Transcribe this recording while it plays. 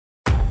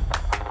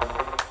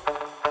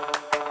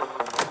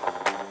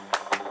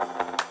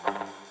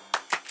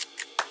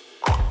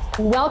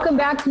Welcome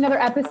back to another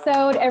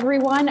episode,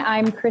 everyone.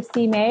 I'm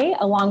Christy May,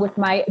 along with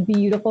my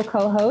beautiful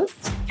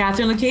co-host,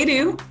 Catherine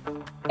Lacadu.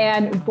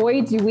 And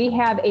boy, do we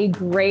have a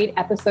great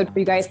episode for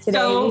you guys today.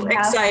 So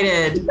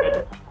excited.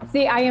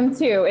 See, I am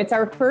too. It's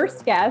our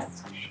first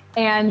guest,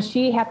 and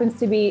she happens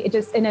to be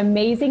just an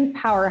amazing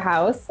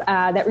powerhouse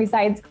that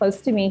resides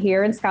close to me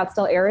here in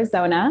Scottsdale,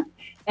 Arizona.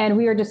 And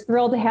we are just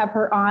thrilled to have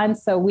her on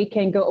so we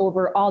can go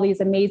over all these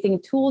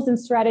amazing tools and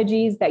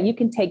strategies that you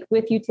can take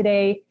with you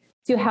today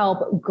to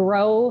help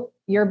grow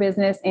your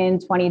business in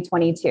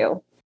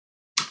 2022.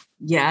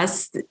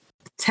 Yes.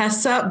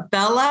 Tessa,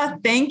 Bella,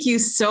 thank you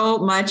so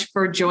much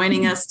for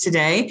joining us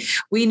today.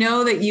 We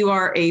know that you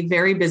are a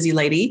very busy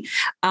lady,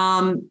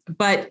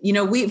 but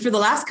for the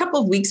last couple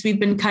of weeks,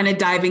 we've been kind of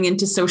diving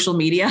into social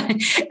media.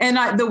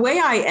 And the way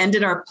I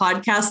ended our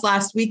podcast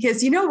last week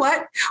is, you know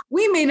what?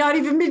 We may not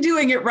even be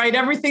doing it right,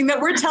 everything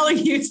that we're telling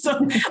you. So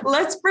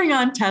let's bring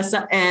on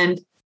Tessa and,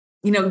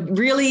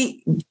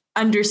 really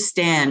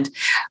understand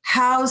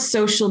how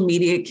social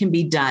media can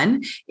be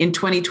done in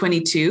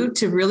 2022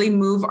 to really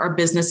move our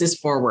businesses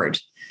forward.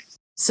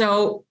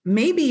 So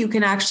maybe you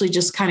can actually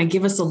just kind of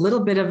give us a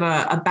little bit of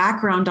a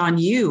background on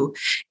you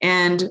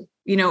and,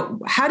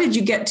 how did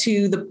you get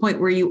to the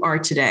point where you are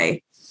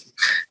today?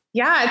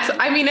 Yeah,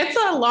 it's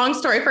a long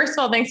story. First of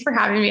all, thanks for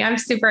having me. I'm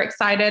super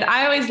excited.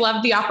 I always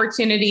love the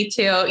opportunity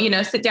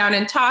to, sit down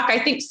and talk. I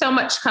think so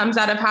much comes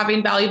out of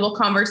having valuable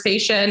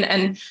conversation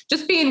and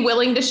just being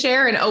willing to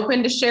share and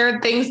open to share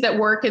things that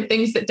work and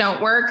things that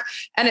don't work.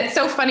 And it's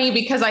so funny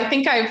because I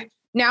think I've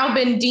now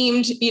been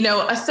deemed,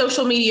 a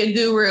social media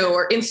guru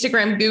or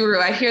Instagram guru.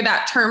 I hear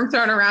that term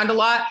thrown around a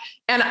lot.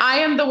 And I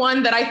am the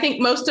one that I think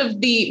most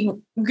of the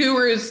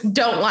gurus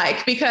don't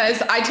like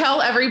because I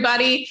tell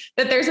everybody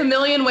that there's a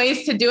million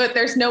ways to do it.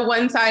 There's no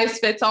one size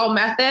fits all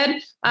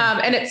method.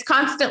 And it's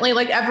constantly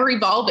like ever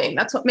evolving.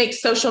 That's what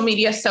makes social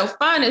media so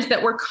fun is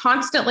that we're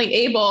constantly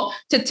able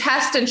to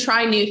test and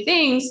try new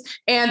things.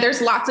 And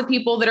there's lots of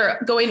people that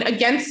are going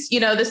against,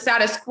 the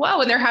status quo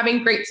and they're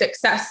having great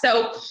success.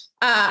 So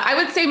I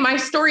would say my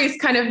story is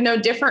kind of no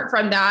different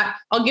from that.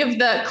 I'll give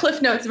the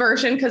Cliff Notes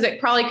version because it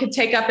probably could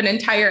take up an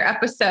entire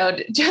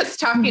episode just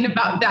talking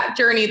about that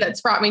journey that's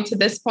brought me to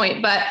this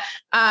point. But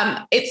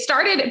it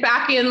started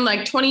back in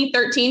like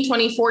 2013,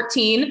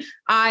 2014.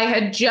 I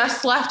had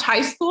just left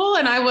high school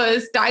and I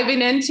was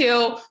diving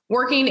into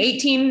working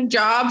 18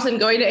 jobs and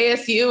going to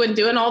ASU and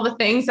doing all the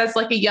things as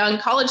like a young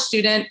college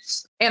student.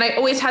 And I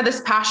always had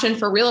this passion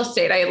for real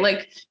estate.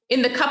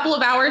 In the couple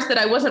of hours that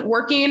I wasn't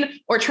working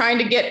or trying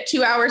to get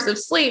 2 hours of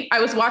sleep, I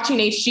was watching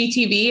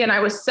HGTV and I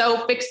was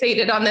so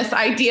fixated on this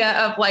idea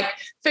of like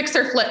fix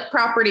or flip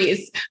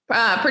properties,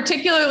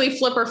 particularly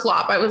flip or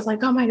flop. I was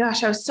like, oh my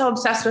gosh, I was so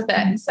obsessed with it.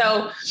 And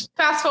so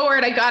fast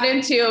forward, I got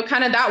into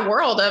kind of that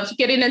world of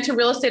getting into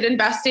real estate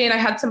investing. I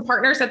had some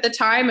partners at the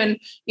time and,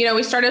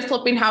 we started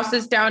flipping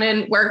houses down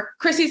in where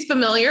Chrissy's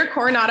familiar,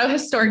 Coronado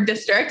Historic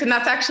District. And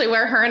that's actually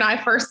where her and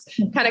I first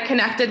kind of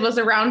connected was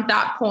around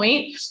that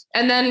point.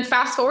 And then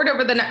fast forward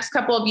over the next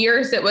couple of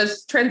years, it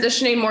was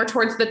transitioning more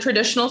towards the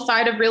traditional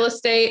side of real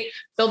estate,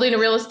 building a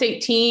real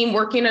estate team,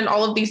 working in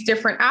all of these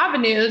different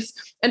avenues.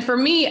 And for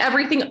me,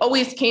 everything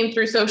always came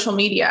through social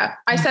media.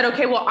 I said,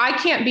 okay, well, I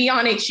can't be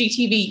on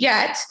HGTV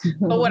yet,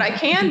 but what I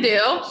can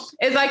do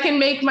is I can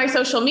make my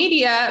social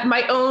media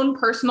my own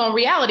personal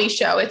reality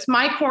show. It's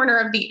my corner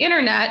of the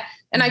internet,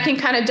 and I can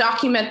kind of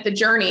document the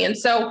journey. And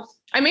so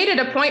I made it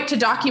a point to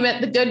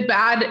document the good,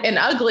 bad, and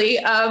ugly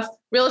of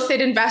real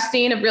estate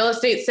investing, of real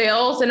estate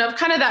sales, and of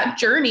kind of that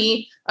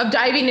journey of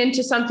diving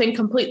into something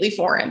completely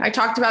foreign. I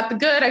talked about the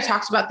good, I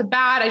talked about the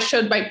bad, I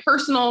showed my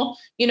personal,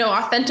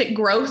 authentic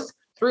growth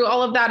through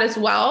all of that as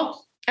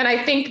well. And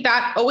I think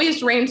that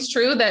always reigns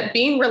true that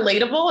being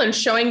relatable and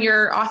showing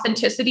your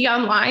authenticity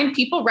online,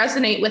 people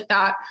resonate with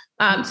that.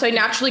 So I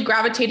naturally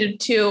gravitated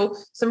to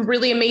some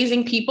really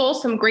amazing people,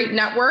 some great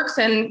networks,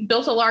 and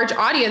built a large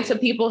audience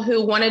of people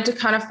who wanted to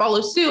kind of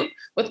follow suit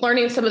with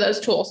learning some of those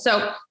tools.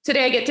 So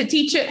today I get to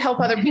teach it, help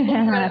other people,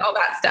 and all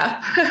that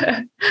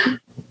stuff.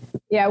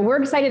 Yeah,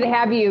 we're excited to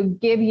have you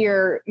give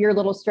your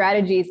little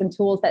strategies and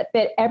tools that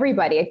fit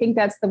everybody. I think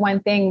that's the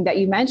one thing that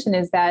you mentioned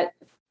is that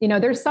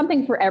there's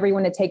something for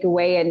everyone to take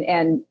away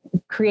and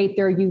create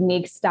their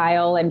unique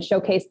style and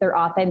showcase their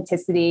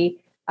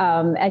authenticity.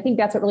 I think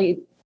that's what really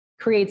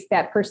creates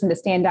that person to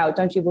stand out.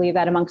 Don't you believe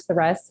that amongst the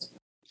rest?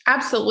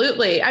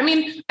 Absolutely. I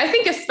mean, I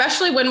think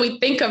especially when we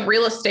think of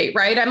real estate,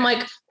 right? I'm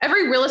like,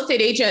 every real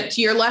estate agent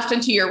to your left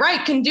and to your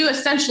right can do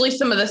essentially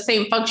some of the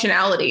same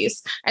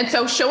functionalities. And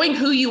so showing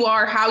who you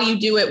are, how you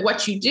do it,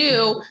 what you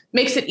do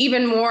makes it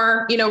even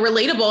more,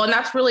 relatable. And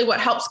that's really what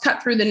helps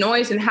cut through the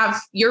noise and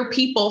have your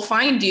people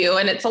find you.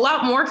 And it's a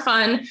lot more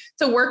fun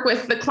to work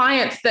with the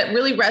clients that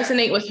really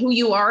resonate with who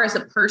you are as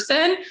a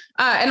person,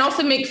 and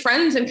also make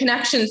friends and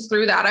connections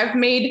through that. I've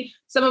made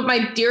some of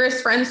my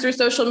dearest friends through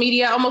social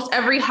media. Almost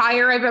every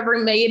hire I've ever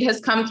made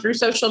has come through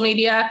social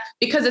media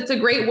because it's a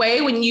great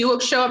way when you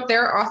show up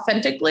there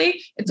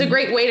authentically. It's a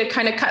great way to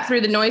kind of cut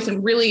through the noise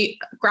and really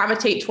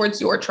gravitate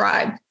towards your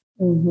tribe.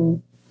 Mm-hmm.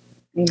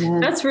 Amen.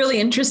 That's really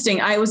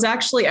interesting. I was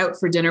actually out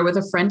for dinner with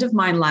a friend of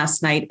mine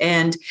last night,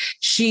 and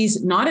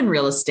she's not in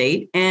real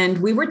estate. And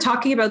we were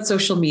talking about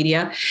social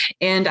media,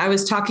 and I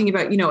was talking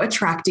about,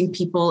 attracting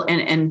people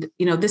and,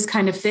 this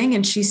kind of thing.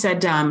 And she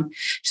said,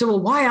 well,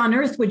 why on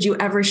earth would you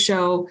ever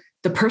show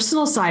the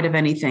personal side of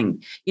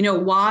anything?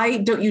 Why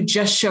don't you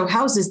just show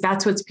houses?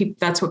 That's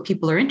what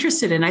people are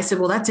interested in. I said,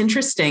 well, that's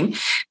interesting,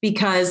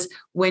 because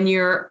when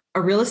you're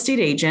a real estate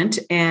agent,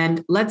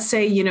 and let's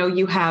say,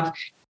 you have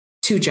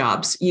two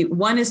jobs.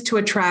 One is to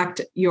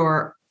attract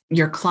your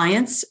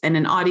clients and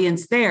an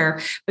audience there,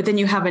 but then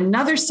you have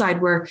another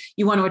side where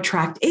you want to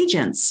attract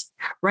agents,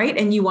 right?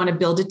 And you want to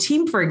build a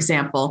team, for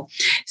example.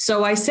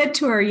 So I said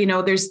to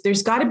her,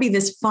 there's got to be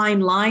this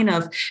fine line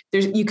of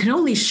you can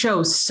only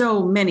show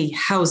so many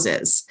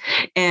houses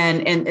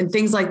and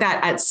things like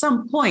that. At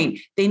some point,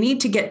 they need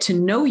to get to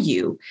know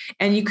you.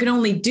 And you can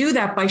only do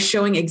that by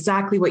showing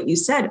exactly what you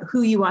said,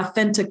 who you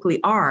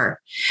authentically are.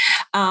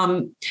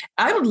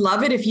 I would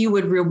love it if you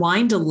would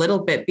rewind a little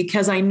bit,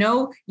 because I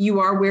know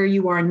you are where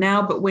you are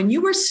now, but when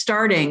you were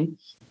starting,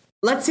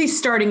 let's say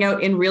starting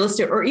out in real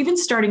estate, or even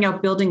starting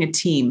out building a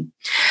team,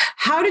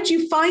 how did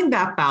you find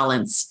that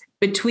balance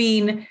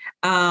between,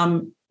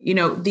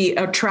 the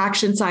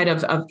attraction side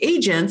of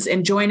agents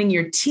and joining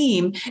your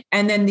team,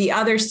 and then the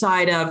other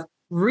side of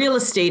real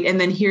estate,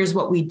 and then here's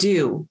what we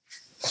do?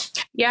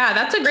 Yeah,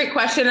 that's a great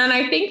question. And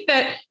I think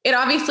that it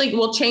obviously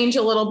will change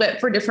a little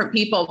bit for different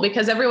people,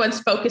 because everyone's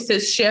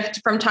focuses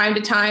shift from time to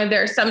time.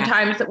 There are some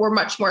times that we're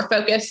much more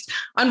focused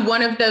on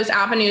one of those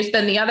avenues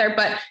than the other,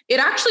 but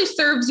it actually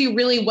serves you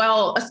really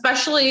well,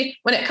 especially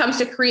when it comes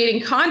to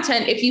creating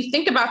content, if you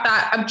think about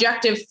that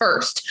objective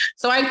first.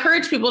 So I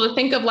encourage people to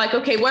think of like,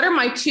 okay, what are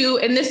my two,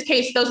 in this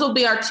case, those will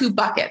be our two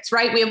buckets,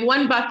 right? We have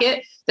one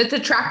bucket that's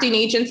attracting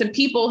agents and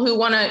people who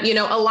want to,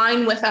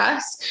 align with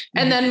us.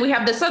 And then we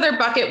have this other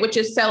bucket, which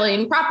is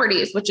selling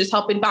properties, which is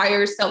helping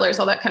buyers, sellers,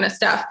 all that kind of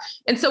stuff.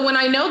 And so when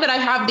I know that I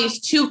have these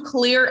two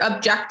clear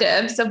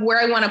objectives of where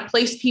I want to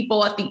place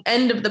people at the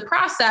end of the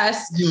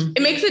process,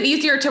 it makes it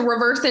easier to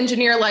reverse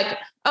engineer, like,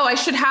 oh, I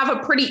should have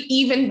a pretty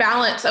even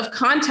balance of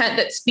content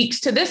that speaks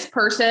to this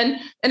person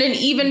and an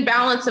even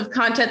balance of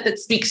content that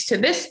speaks to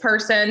this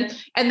person.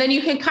 And then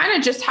you can kind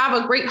of just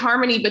have a great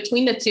harmony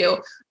between the two.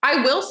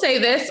 I will say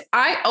this,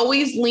 I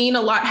always lean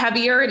a lot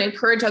heavier and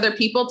encourage other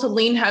people to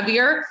lean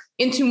heavier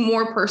into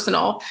more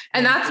personal.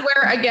 And that's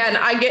where, again,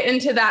 I get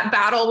into that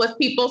battle with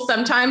people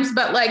sometimes,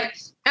 but like,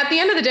 at the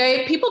end of the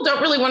day, people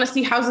don't really want to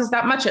see houses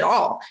that much at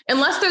all,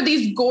 unless they're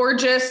these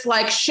gorgeous,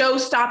 like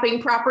show-stopping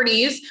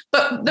properties.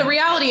 But the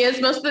reality is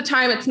most of the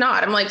time it's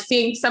not. I'm like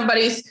seeing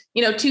somebody's,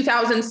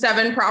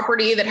 2007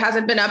 property that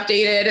hasn't been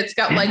updated. It's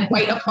got like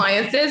white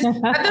appliances.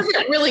 That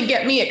doesn't really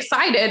get me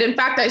excited. In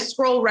fact, I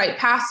scroll right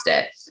past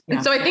it. Yeah.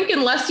 And so I think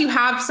unless you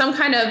have some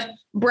kind of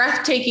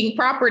breathtaking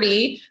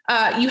property,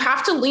 you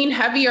have to lean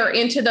heavier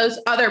into those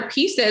other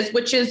pieces,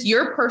 which is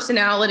your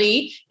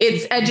personality,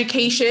 it's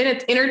education,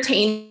 it's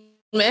entertainment,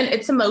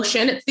 it's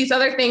emotion, it's these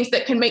other things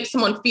that can make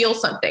someone feel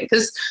something.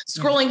 Because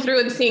scrolling through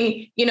and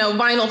seeing,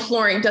 vinyl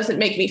flooring doesn't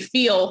make me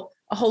feel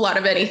a whole lot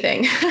of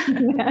anything.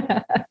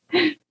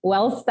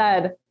 Well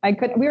said.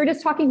 We were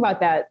just talking about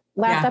that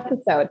last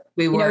episode.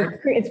 We were.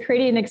 It's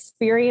creating an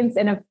experience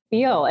and a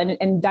feel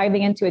and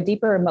diving into a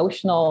deeper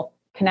emotional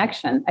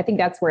connection. I think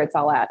that's where it's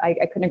all at.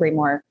 I couldn't agree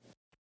more.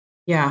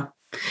 Yeah.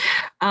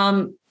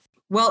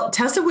 Well,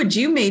 Tessa, would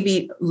you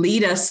maybe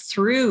lead us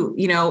through,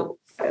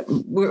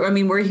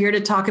 we're here to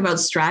talk about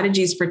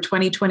strategies for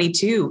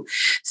 2022.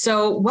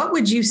 So what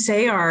would you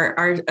say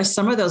are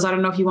some of those? I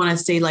don't know if you want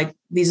to say like,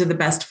 these are the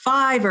best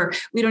 5, or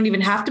we don't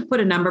even have to put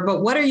a number,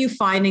 but what are you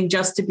finding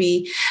just to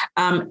be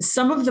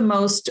some of the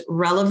most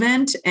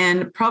relevant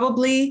and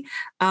probably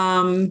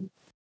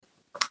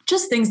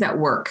just things that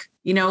work,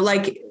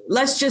 like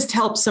let's just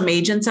help some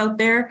agents out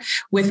there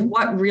with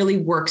what really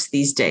works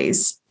these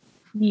days.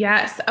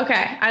 Yes.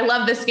 Okay. I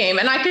love this game.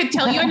 And I could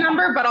tell you a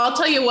number, but I'll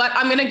tell you what,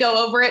 I'm going to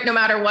go over it no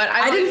matter what.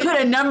 I didn't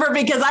put a number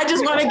because I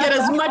just want to get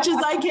as much as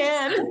I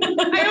can.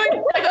 I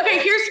always like, okay,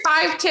 here's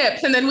 5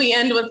 tips. And then we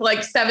end with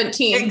like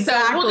 17.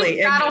 Exactly. So we'll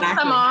just rattle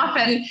some off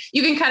and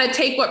you can kind of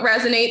take what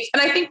resonates.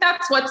 And I think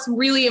that's what's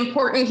really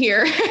important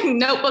here.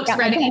 Notebooks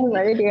ready.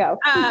 Ready to go.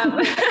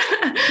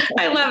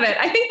 I love it.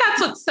 I think that's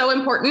what's so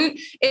important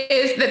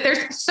is that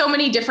there's so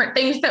many different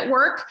things that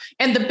work.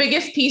 And the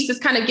biggest piece is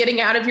kind of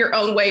getting out of your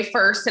own way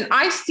first. And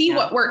I see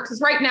what works. Because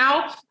right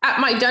now at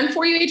my Done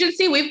For You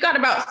agency, we've got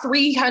about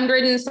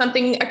 300 and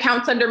something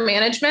accounts under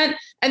management.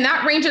 And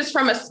that ranges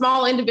from a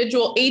small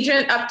individual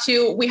agent up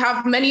to, we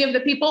have many of the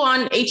people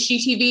on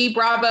HGTV,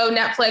 Bravo,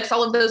 Netflix,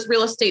 all of those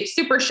real estate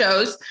super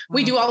shows.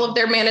 We do all of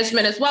their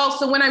management as well.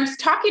 So when I'm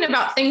talking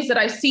about things that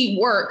I see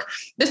work,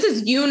 this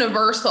is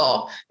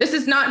universal. This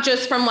is not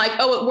just from like,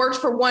 oh, it works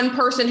for one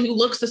person who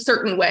looks a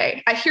certain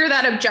way. I hear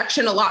that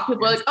objection a lot.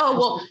 People are like, oh,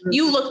 well,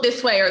 you look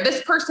this way, or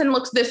this person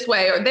looks this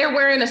way, or they're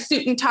wearing a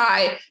suit and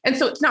tie. And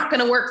so it's not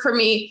going to work for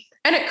me.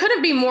 And it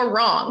couldn't be more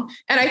wrong.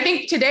 And I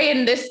think today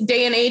in this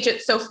day and age,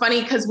 it's so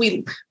funny because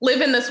we live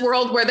in this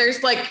world where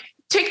there's like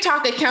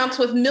TikTok accounts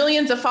with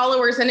millions of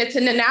followers and it's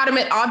an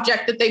inanimate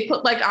object that they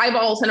put like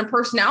eyeballs and a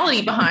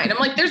personality behind. I'm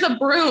like, there's a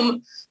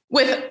broom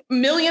with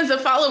millions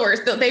of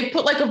followers that they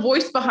put like a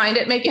voice behind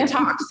it, make it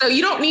talk. So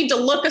you don't need to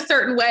look a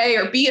certain way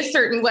or be a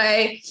certain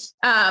way.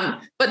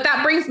 But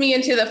that brings me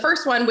into the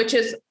first one, which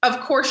is, of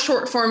course,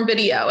 short form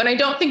video. And I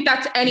don't think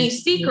that's any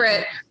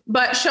secret,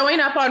 but showing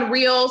up on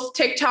Reels,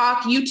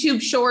 TikTok,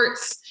 YouTube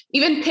Shorts,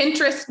 even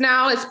Pinterest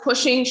now is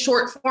pushing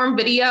short form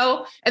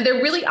video, and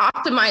they're really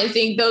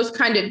optimizing those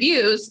kind of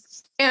views.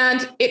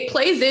 And it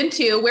plays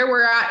into where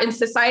we're at in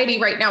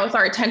society right now with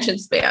our attention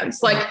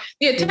spans. Like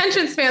the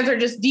attention spans are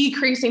just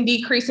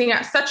decreasing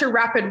at such a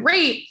rapid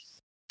rate.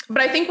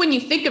 But I think when you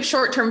think of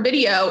short-term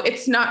video,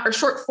 it's not, or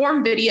short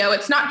form video,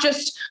 it's not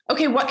just,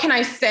 okay, what can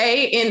I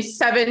say in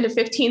 7 to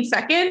 15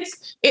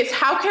 seconds? It's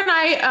how can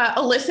I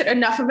elicit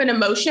enough of an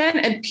emotion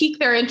and pique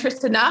their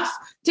interest enough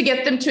to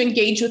get them to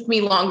engage with me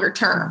longer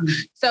term.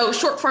 So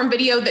short form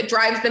video that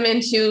drives them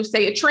into,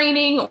 say, a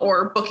training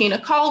or booking a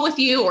call with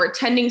you or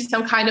attending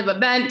some kind of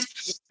event.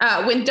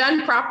 When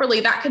done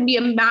properly, that can be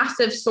a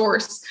massive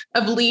source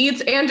of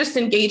leads and just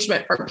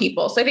engagement for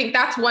people. So I think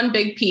that's one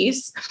big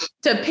piece.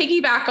 To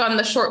piggyback on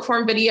the short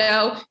form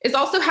video is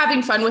also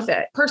having fun with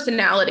it,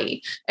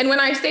 personality. And when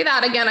I say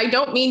that, again, I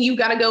don't mean you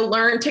got to go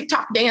learn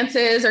TikTok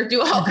dances or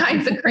do all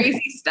kinds of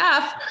crazy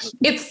stuff.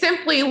 It's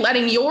simply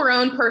letting your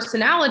own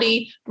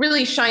personality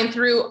really shine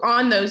through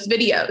on those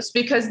videos,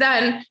 because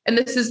then, and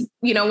this is,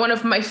 one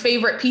of my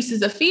favorite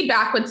pieces of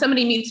feedback, when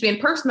somebody meets me in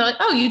person, they're like,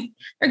 oh, you're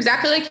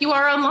exactly like you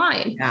are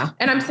online. Yeah.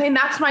 And I'm saying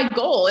that's my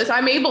goal, is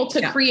I'm able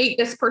to create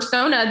this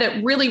persona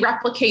that really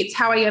replicates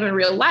how I am in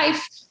real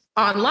life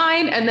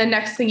online. And then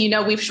next thing you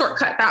know, we've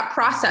shortcut that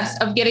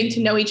process of getting to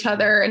know each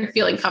other and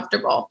feeling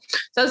comfortable.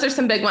 So those are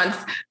some big ones.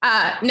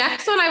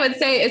 Next one I would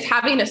say is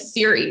having a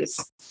series.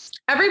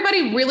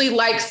 Everybody really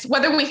likes,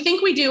 whether we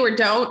think we do or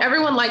don't,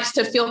 everyone likes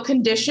to feel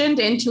conditioned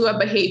into a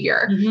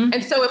behavior.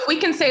 And so if we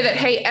can say that,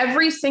 hey,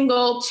 every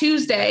single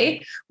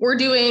Tuesday, we're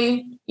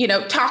doing,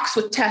 talks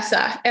with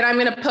Tessa, and I'm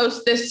going to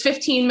post this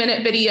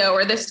 15-minute video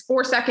or this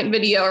 4-second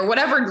video or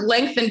whatever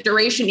length and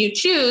duration you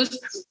choose,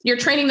 you're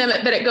training them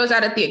that it goes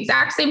out at the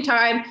exact same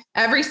time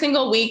every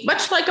single week,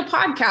 much like a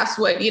podcast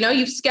would.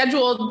 You've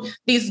scheduled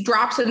these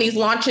drops and these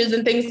launches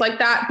and things like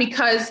that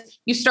because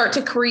you start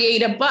to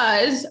create a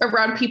buzz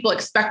around people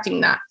expecting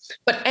that.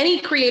 But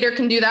any creator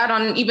can do that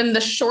on even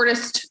the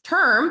shortest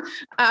term.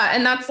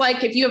 And that's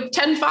like, if you have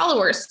 10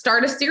 followers,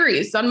 start a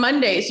series on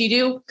Mondays. You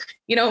do,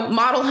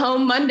 model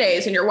home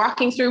Mondays, and you're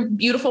walking through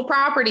beautiful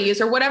properties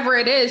or whatever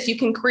it is. You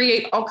can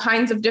create all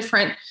kinds of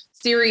different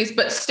series,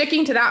 but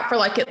sticking to that for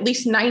like at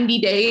least 90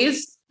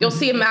 days, you'll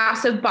see a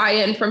massive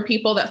buy-in from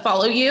people that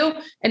follow you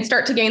and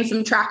start to gain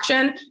some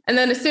traction. And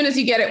then as soon as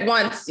you get it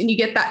once and you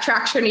get that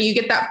traction and you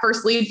get that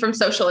first lead from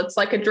social, it's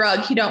like a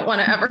drug. You don't want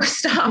to ever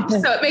stop.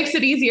 So it makes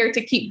it easier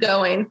to keep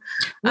going.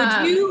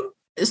 Would you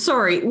do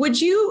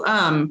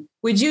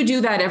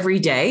that every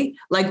day?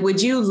 Like, would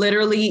you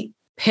literally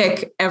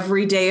pick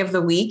every day of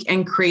the week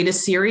and create a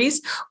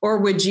series? Or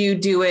would you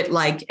do it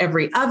like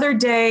every other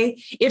day?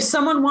 If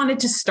someone wanted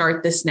to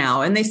start this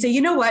now and they say,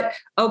 you know what,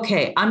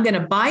 okay, I'm going to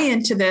buy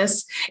into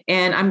this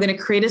and I'm going to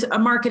create a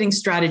marketing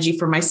strategy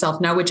for myself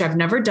now, which I've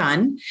never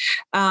done.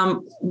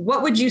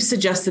 What would you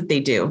suggest that they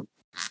do?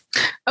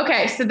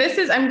 Okay. So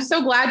I'm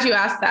so glad you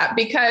asked that,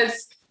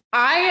 because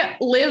I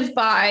live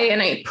by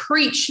and I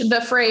preach the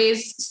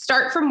phrase,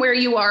 start from where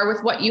you are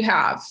with what you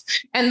have.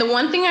 And the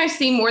one thing I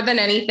see more than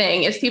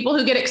anything is people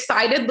who get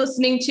excited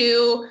listening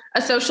to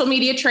a social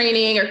media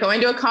training or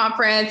going to a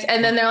conference.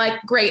 And then they're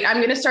like, great, I'm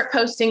going to start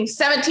posting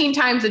 17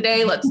 times a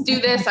day. Let's do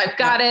this. I've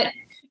got it.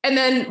 And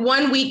then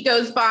 1 week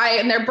goes by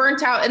and they're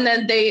burnt out, and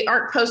then they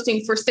aren't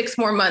posting for 6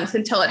 more months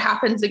until it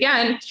happens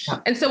again.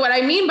 And so what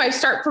I mean by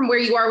start from where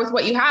you are with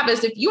what you have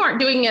is, if you aren't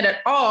doing it at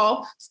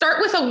all,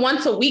 start with a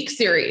once a week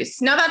series.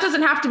 Now that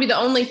doesn't have to be the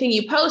only thing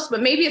you post,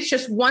 but maybe it's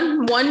just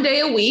one day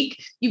a week.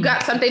 You've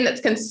got something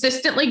that's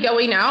consistently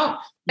going out.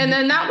 And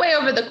then that way,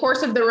 over the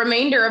course of the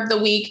remainder of the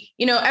week,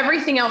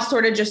 everything else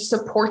sort of just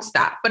supports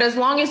that. But as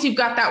long as you've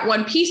got that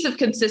one piece of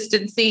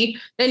consistency,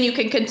 then you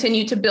can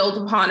continue to build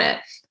upon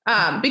it.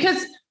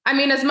 Because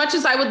as much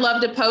as I would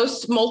love to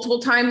post multiple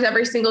times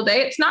every single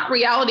day, it's not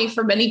reality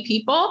for many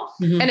people.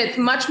 And it's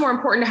much more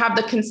important to have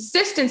the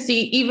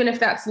consistency, even if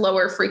that's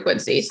lower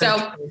frequency.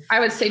 So I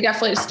would say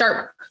definitely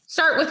start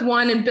with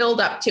one and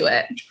build up to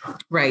it.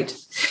 Right.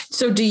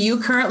 So do you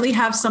currently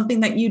have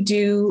something that you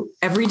do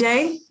every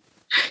day?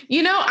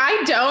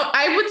 I don't.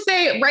 I would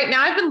say right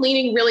now I've been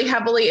leaning really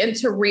heavily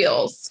into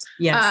Reels.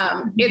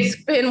 Yes.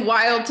 It's been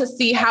wild to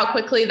see how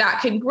quickly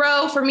that can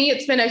grow. For me,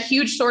 it's been a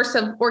huge source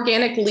of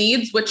organic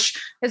leads, which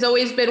has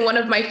always been one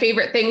of my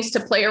favorite things to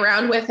play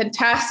around with and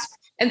test.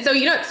 And so,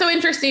 it's so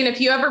interesting. If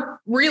you ever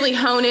really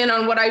hone in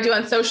on what I do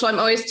on social, I'm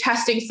always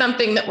testing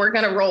something that we're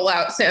going to roll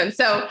out soon.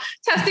 So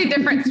testing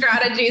different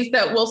strategies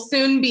that will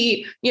soon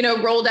be,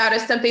 rolled out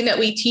as something that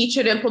we teach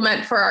and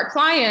implement for our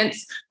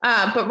clients.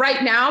 But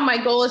right now, my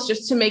goal is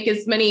just to make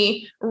as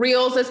many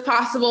reels as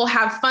possible,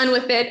 have fun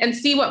with it, and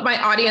see what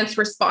my audience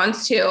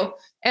responds to.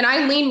 and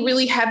I lean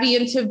really heavy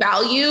into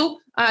value.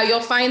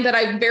 You'll find that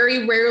I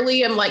very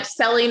rarely am like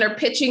selling or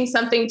pitching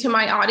something to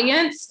my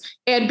audience.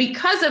 And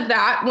because of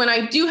that, when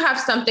I do have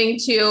something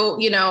to,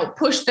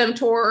 push them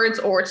towards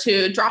or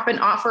to drop an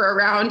offer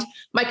around,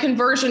 my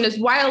conversion is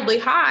wildly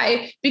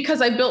high because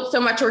I built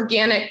so much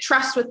organic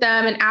trust with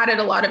them and added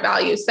a lot of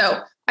value.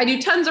 So I do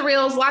tons of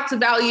reels, lots of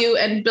value,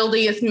 and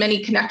building as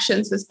many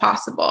connections as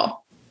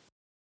possible.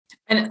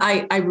 And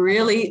I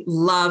really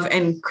love,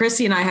 and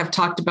Chrissy and I have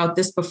talked about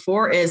this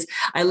before, is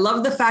I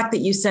love the fact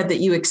that you said that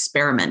you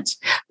experiment,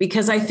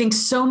 because I think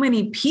so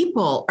many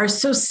people are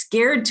so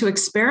scared to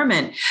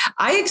experiment.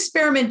 I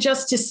experiment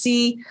just to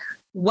see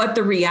what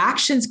the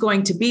reaction's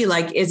going to be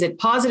like. Is it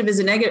positive? Is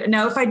it negative?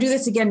 Now, if I do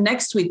this again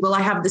next week, will I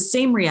have the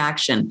same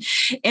reaction?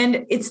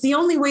 And it's the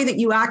only way that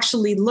you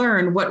actually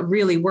learn what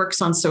really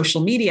works on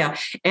social media.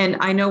 And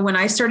I know when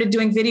I started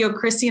doing video,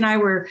 Chrissy and I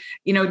were,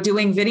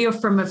 doing video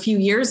from a few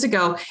years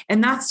ago.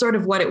 And that's sort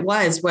of what it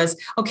was,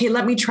 okay,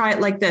 let me try it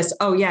like this.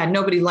 Oh yeah,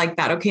 nobody liked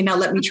that. Okay, now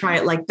let me try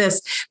it like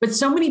this. But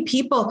so many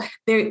people,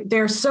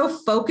 they're so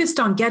focused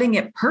on getting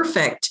it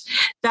perfect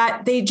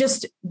that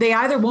they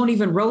either won't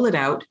even roll it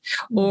out,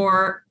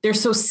 or they're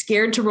so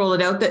scared to roll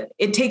it out that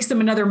it takes them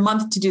another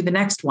month to do the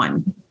next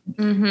one.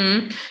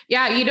 Mm-hmm.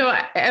 Yeah.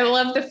 I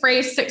love the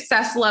phrase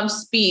success loves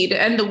speed.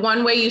 And the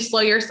one way you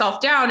slow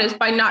yourself down is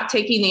by not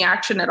taking the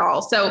action at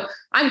all. So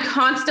I'm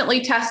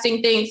constantly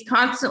testing things,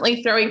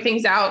 constantly throwing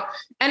things out.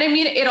 And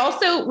it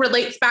also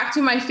relates back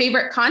to my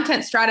favorite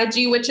content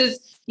strategy, which is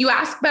you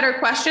ask better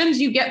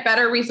questions, you get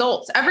better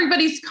results.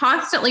 Everybody's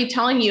constantly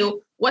telling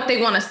you what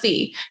they want to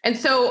see. And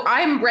so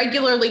I'm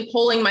regularly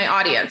polling my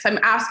audience. I'm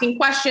asking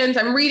questions.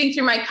 I'm reading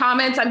through my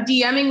comments. I'm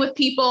DMing with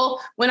people.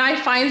 When I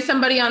find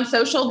somebody on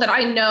social that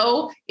I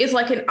know is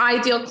like an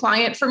ideal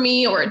client for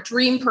me or a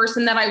dream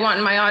person that I want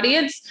in my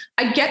audience,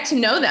 I get to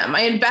know them.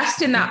 I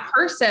invest in that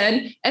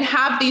person and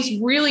have these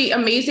really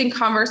amazing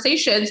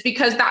conversations,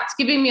 because that's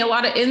giving me a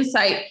lot of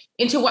insight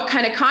into what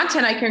kind of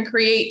content I can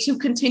create to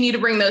continue to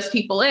bring those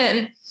people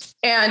in.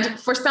 And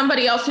for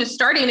somebody else who's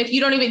starting, if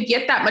you don't even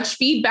get that much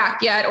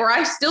feedback yet, or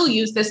I still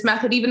use this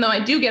method, even though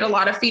I do get a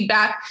lot of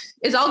feedback,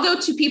 is I'll go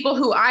to people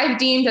who I've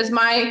deemed as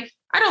I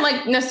don't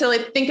like necessarily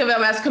think of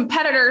them as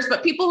competitors,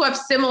 but people who have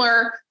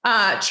similar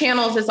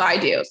channels as I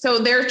do. So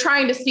they're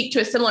trying to speak to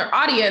a similar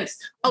audience.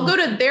 I'll go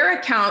to their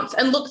accounts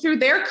and look through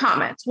their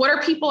comments. What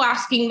are people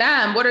asking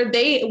them? What are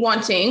they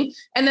wanting?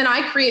 And then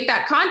I create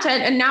that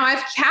content. And now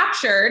I've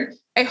captured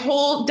a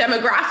whole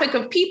demographic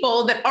of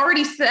people that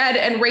already said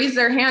and raised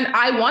their hand,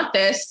 I want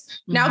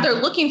this. Now they're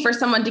looking for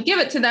someone to give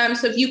it to them.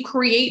 So if you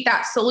create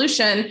that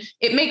solution,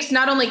 it makes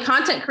not only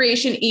content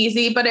creation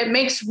easy, but it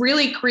makes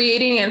really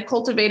creating and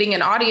cultivating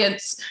an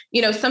audience,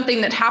 something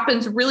that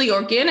happens really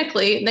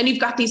organically. And then you've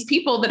got these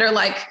people that are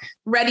like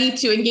ready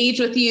to engage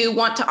with you,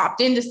 want to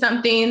opt into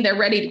something, they're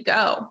ready to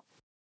go.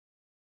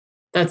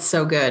 That's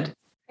so good.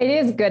 It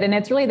is good. And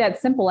it's really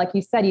that simple. Like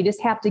you said, you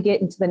just have to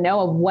get into the know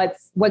of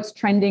what's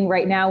trending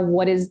right now.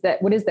 What is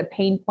the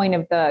pain point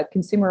of the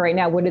consumer right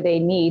now? What do they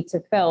need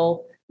to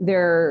fill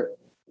the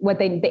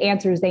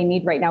answers they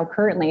need right now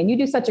currently? And you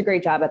do such a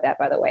great job at that,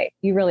 by the way.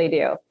 You really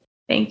do.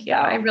 Thank you.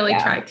 I really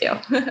try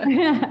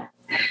to.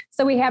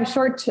 So we have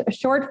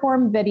short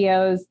form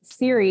videos,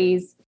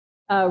 series,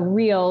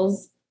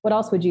 reels. What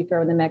else would you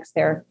throw in the mix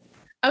there?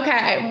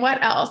 Okay.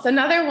 What else?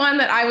 Another one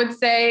that I would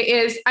say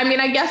is,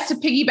 I guess to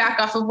piggyback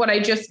off of what I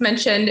just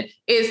mentioned,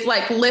 is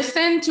like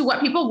listen to what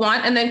people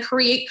want and then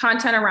create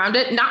content around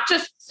it, not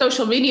just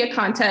social media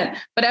content,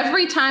 but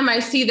every time I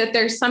see that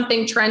there's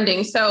something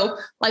trending. So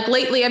like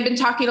lately I've been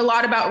talking a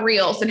lot about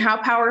reels and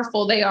how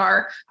powerful they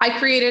are. I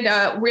created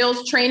a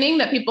reels training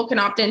that people can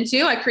opt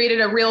into. I created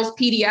a reels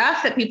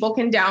PDF that people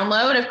can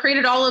download. I've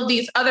created all of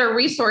these other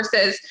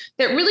resources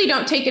that really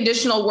don't take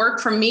additional work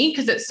from me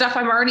because it's stuff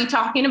I'm already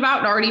talking about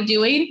and already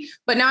doing.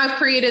 But now I've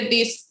created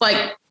these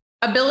like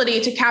ability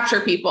to capture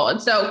people.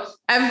 And so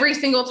every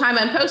single time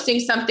I'm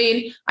posting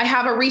something, I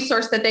have a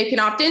resource that they can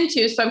opt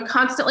into. So I'm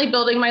constantly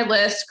building my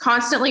list,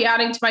 constantly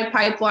adding to my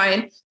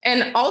pipeline,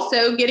 and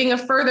also getting a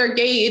further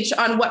gauge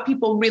on what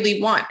people really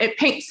want. It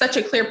paints such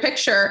a clear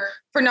picture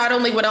for not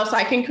only what else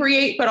I can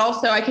create, but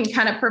also I can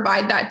kind of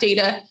provide that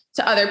data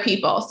to other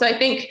people. So I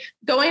think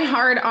going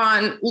hard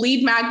on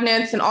lead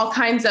magnets and all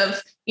kinds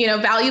of,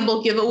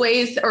 valuable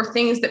giveaways or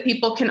things that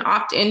people can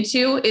opt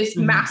into is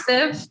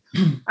massive.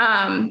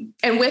 And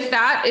with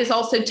that is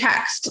also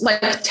text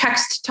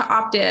to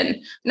opt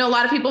in. A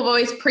lot of people have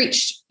always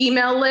preached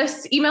email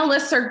lists. Email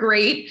lists are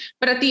great,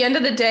 but at the end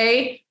of the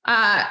day,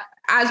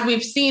 as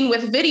we've seen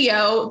with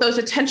video, those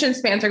attention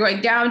spans are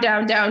going down,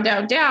 down, down,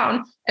 down,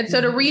 down. And so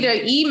to read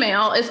an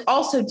email is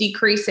also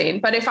decreasing.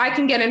 But if I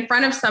can get in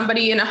front of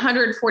somebody in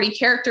 140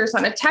 characters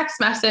on a text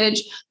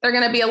message, they're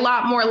going to be a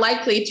lot more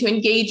likely to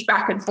engage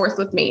back and forth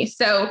with me.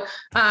 So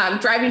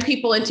driving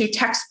people into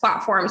text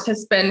platforms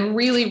has been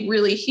really,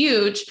 really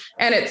huge.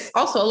 And it's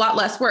also a lot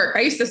less work.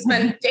 I used to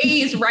spend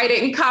days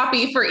writing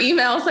copy for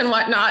emails and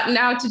whatnot. And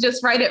now to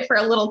just write it for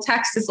a little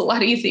text is a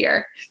lot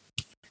easier.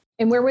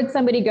 And where would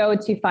somebody go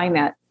to find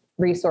that?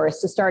 resource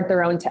to start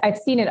their own. I've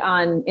seen it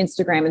on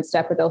Instagram and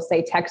stuff where they'll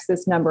say, text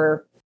this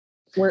number.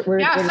 So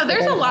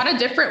there's a lot of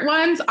different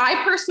ones.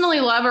 I personally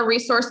love a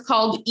resource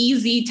called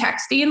Easy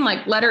Texting,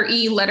 like letter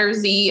E, letter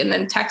Z, and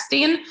then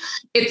texting.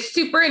 It's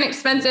super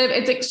inexpensive.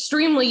 It's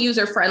extremely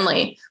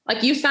user-friendly.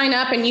 Like you sign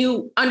up and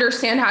you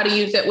understand how to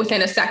use it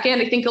within a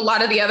second. I think a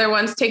lot of the other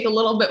ones take a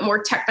little bit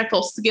more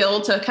technical skill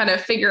to kind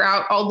of figure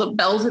out all the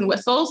bells and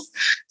whistles.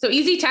 So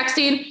Easy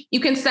Texting, you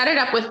can set it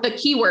up with the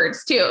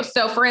keywords too.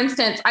 So for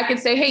instance, I could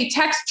say, hey,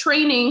 text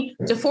training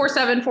to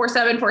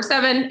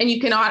 474747, and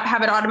you can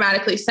have it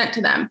automatically sent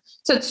to them.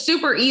 So it's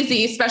super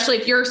easy, especially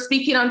if you're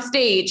speaking on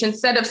stage.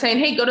 Instead of saying,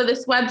 hey, go to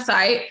this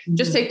website,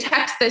 just say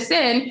text this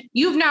in.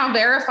 You've now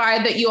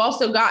verified that you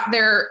also got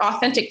their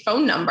authentic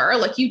phone number.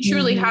 Like you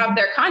truly have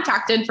their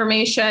contact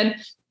information,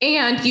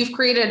 and you've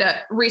created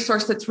a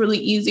resource that's really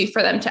easy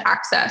for them to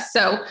access.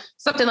 So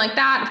something like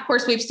that. Of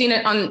course, we've seen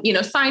it on,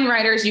 sign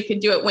writers. You can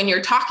do it when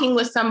you're talking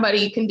with somebody.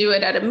 You can do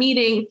it at a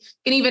meeting. You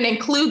can even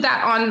include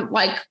that on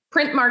like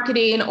print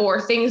marketing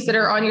or things that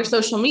are on your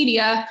social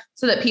media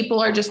so that people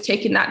are just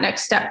taking that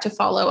next step to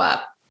follow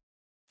up.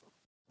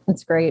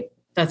 That's great.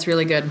 That's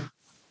really good.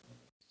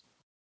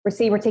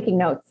 We're taking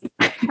notes.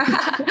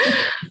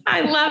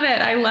 I love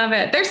it. I love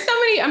it. There's so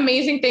many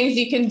amazing things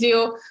you can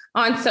do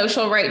on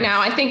social right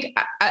now. I think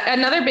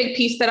another big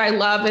piece that I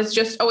love is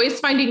just always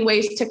finding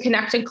ways to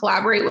connect and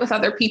collaborate with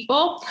other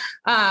people.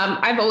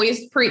 I've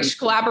always preached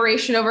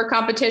collaboration over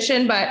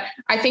competition, but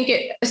I think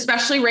it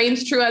especially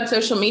reigns true on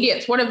social media.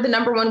 It's one of the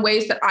number one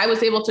ways that I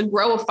was able to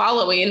grow a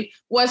following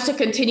was to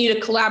continue to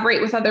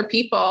collaborate with other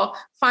people,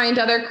 find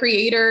other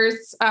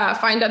creators,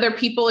 find other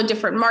people in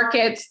different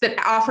markets that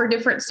offer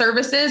different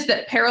services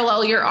that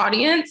parallel your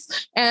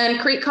audience, and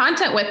create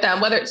content with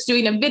them, whether it's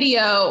doing a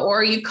video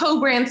or you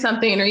co-brand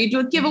something or you do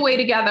a giveaway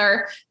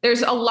together.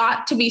 There's a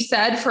lot to be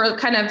said for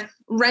kind of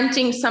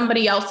renting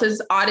somebody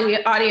else's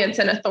audience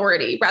and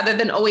authority rather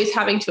than always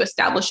having to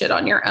establish it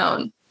on your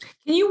own.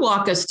 Can you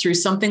walk us through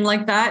something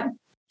like that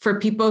for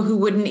people who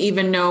wouldn't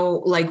even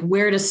know like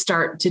where to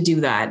start to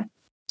do that?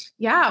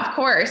 Yeah, of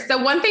course. So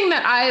one thing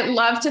that I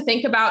love to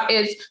think about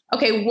is,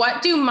 okay,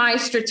 what do my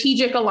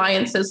strategic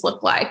alliances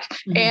look like?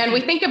 Mm-hmm. And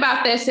we think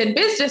about this in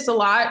business a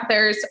lot.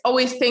 There's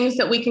always things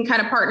that we can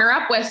kind of partner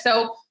up with.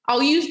 So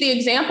I'll use the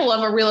example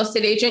of a real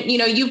estate agent.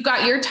 You've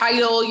got your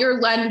title,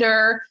 your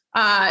lender,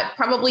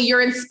 probably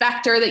your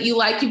inspector that you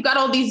like. You've got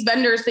all these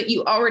vendors that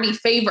you already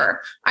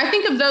favor. I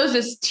think of those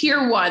as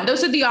tier one.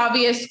 Those are the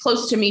obvious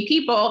close to me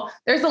people.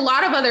 There's a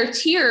lot of other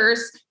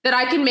tiers that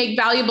I can make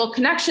valuable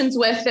connections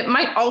with that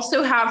might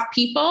also have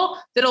people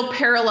that'll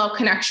parallel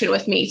connection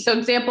with me. So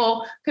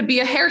example could be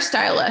a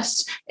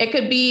hairstylist. It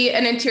could be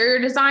an interior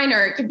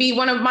designer. It could be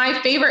one of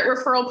my favorite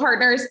referral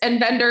partners and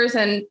vendors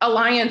and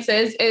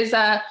alliances is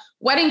a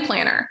wedding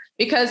planner,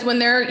 because when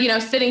they're,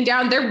 sitting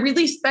down, they're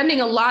really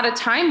spending a lot of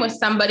time with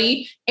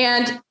somebody.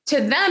 And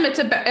to them, it's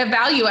a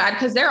value add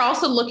because they're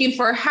also looking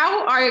for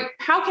how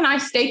can I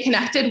stay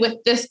connected with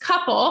this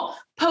couple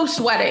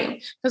post-wedding?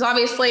 Because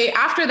obviously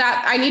after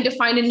that, I need to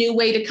find a new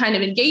way to kind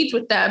of engage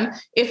with them.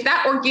 If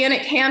that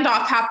organic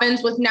handoff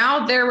happens with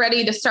now they're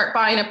ready to start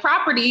buying a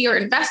property or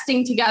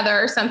investing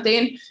together or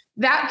something,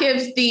 that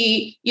gives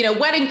the,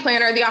 wedding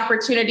planner the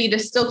opportunity to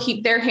still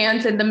keep their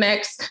hands in the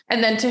mix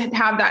and then to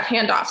have that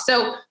handoff.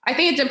 So I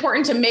think it's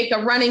important to make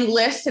a running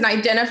list and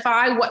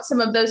identify what some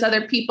of those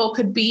other people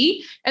could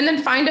be, and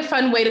then find a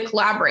fun way to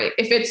collaborate.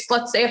 If it's,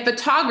 let's say, a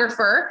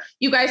photographer,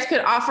 you guys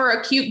could offer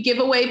a cute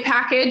giveaway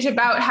package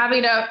about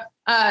having a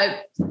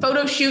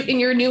photo shoot in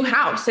your new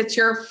house. It's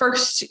your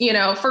first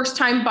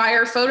time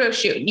buyer photo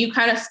shoot. You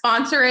kind of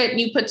sponsor it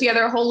and you put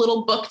together a whole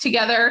little book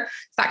together.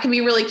 That can be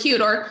really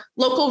cute. Or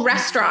local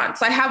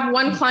restaurants. I have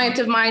one client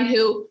of mine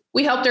who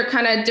we helped her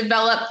kind of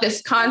develop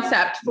this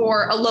concept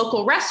for a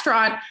local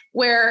restaurant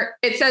where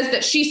it says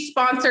that she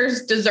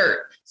sponsors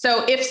dessert.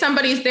 So if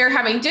somebody's there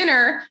having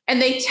dinner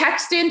and they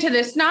text into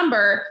this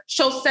number,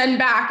 she'll send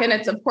back, and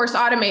it's of course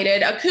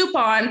automated, a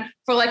coupon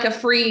for like a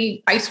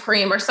free ice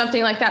cream or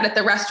something like that at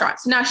the restaurant.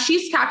 So now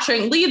she's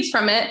capturing leads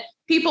from it.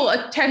 People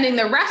attending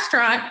the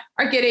restaurant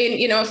are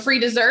getting, a free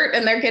dessert,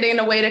 and they're getting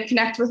a way to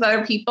connect with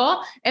other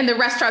people, and the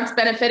restaurant's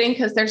benefiting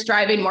because there's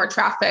driving more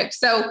traffic.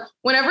 So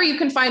whenever you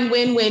can find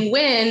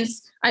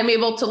win-win-wins, I'm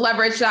able to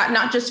leverage that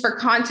not just for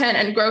content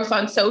and growth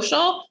on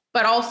social,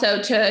 but also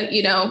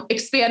to,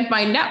 expand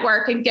my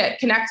network and get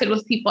connected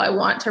with people I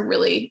want to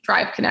really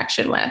drive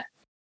connection with.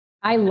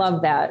 I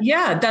love that.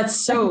 Yeah, it's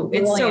so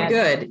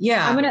good.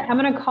 Yeah. I'm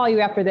going to call you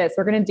after this.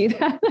 We're going to do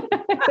that.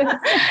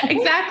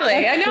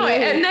 Exactly. I know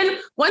it. And then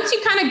once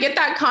you kind of get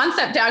that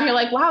concept down, you're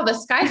like, wow, the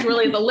sky's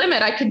really the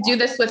limit. I could do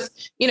this with,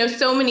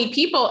 so many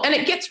people, and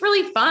it gets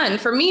really fun.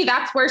 For me,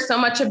 that's where so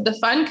much of the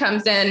fun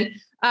comes in,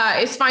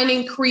 is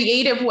finding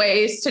creative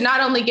ways to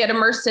not only get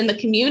immersed in the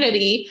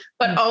community,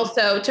 but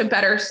also to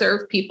better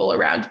serve people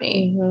around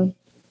me. Mm-hmm.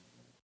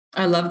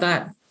 I love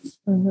that.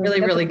 Mm-hmm. Really,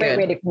 That's really a great good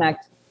way to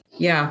connect.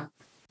 Yeah.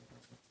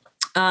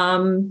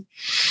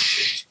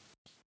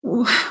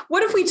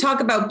 What if we talk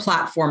about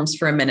platforms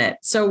for a minute?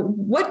 So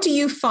what do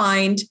you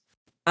find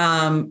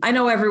I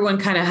know everyone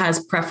kind of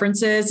has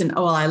preferences and,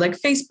 oh, well, I like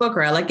Facebook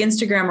or I like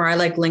Instagram or I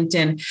like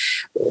LinkedIn.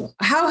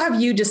 How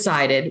have you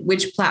decided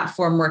which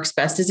platform works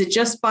best? Is it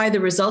just by the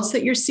results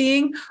that you're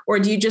seeing, or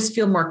do you just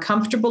feel more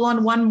comfortable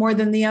on one more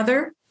than the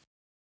other?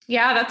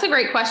 Yeah, that's a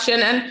great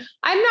question. And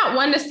I'm not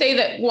one to say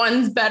that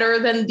one's better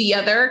than the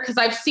other, because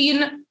I've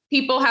seen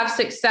people have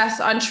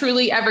success on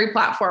truly every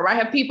platform. I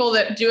have people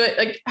that do it,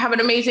 like have an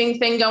amazing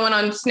thing going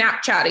on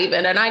Snapchat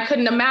even. And I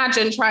couldn't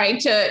imagine trying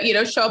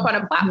to, show up on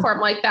a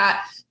platform like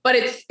that. But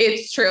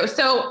it's true.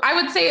 So I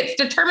would say it's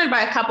determined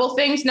by a couple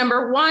things.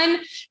 Number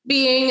one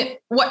being,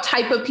 what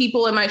type of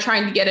people am I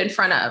trying to get in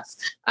front of?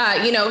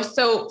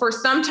 So for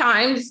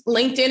sometimes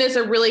LinkedIn is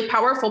a really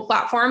powerful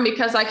platform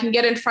because I can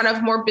get in front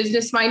of more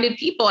business-minded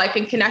people. I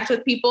can connect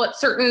with people at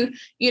certain,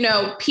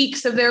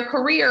 peaks of their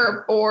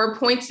career or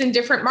points in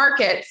different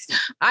markets.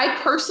 I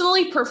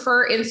personally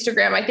prefer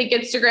Instagram. I think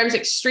Instagram is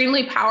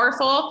extremely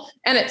powerful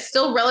and it's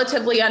still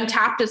relatively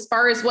untapped as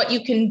far as what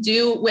you can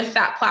do with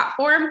that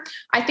platform.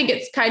 I think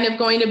it's kind of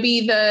going to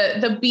be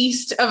the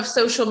beast of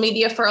social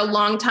media for a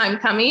long time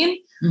coming.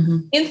 Mm-hmm.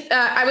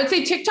 I would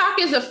say TikTok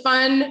is a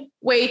fun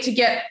way to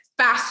get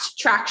fast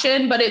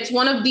traction, but it's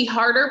one of the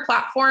harder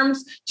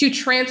platforms to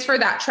transfer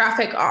that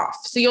traffic off.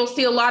 So you'll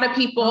see a lot of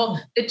people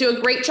that do a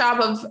great job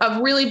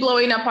of really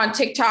blowing up on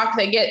TikTok.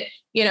 They get,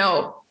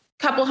 a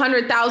couple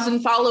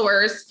 100,000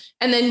 followers,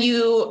 and then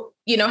you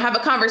have a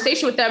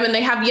conversation with them and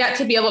they have yet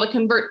to be able to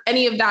convert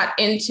any of that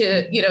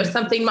into,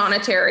 something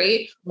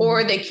monetary,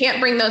 or they can't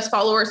bring those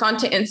followers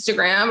onto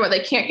Instagram, or they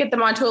can't get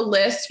them onto a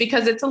list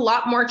because it's a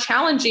lot more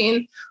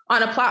challenging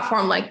on a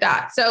platform like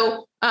that.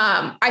 So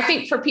I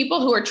think for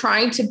people who are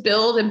trying to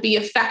build and be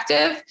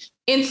effective,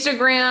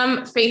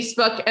 Instagram,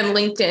 Facebook, and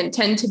LinkedIn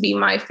tend to be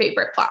my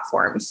favorite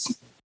platforms.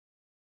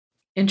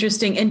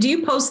 Interesting. And do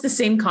you post the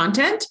same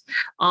content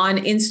on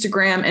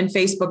Instagram and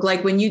Facebook?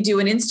 Like when you do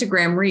an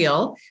Instagram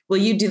reel, will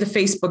you do the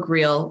Facebook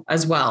reel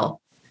as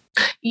well?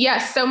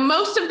 Yes. So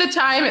most of the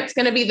time it's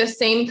going to be the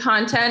same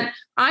content.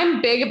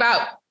 I'm big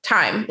about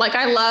time. Like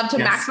I love to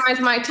maximize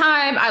my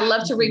time. I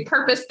love to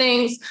repurpose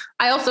things.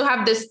 I also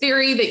have this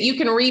theory that you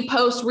can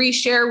repost,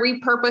 reshare,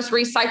 repurpose,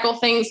 recycle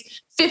things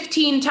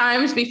 15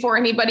 times before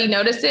anybody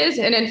notices.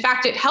 And in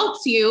fact, it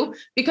helps you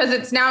because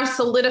it's now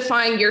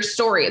solidifying your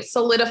story. It's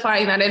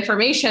solidifying that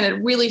information.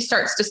 It really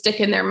starts to stick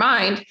in their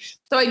mind.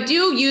 So I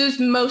do use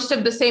most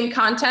of the same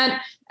content.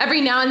 Every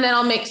now and then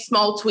I'll make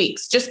small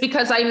tweaks just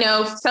because I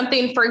know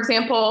something, for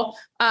example,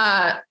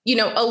 a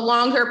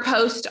longer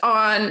post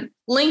on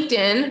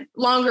LinkedIn,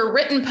 longer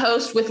written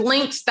post with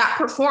links that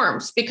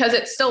performs because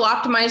it's still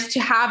optimized to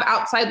have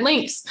outside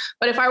links.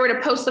 But if I were to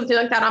post something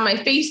like that on my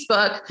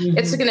Facebook,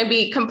 it's going to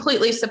be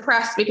completely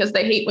suppressed because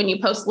they hate when you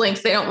post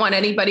links. They don't want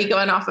anybody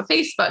going off of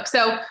Facebook.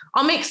 So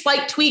I'll make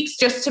slight tweaks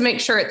just to make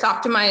sure it's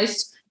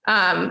optimized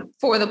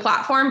for the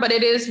platform, but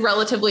it is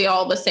relatively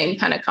all the same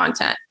kind of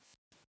content.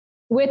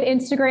 With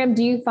Instagram,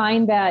 do you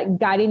find that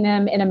guiding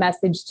them in a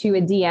message to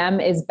a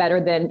DM is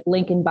better than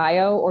link in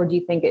bio, or do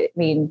you think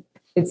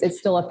it's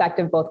still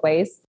effective both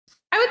ways?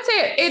 I would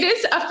say it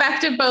is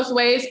effective both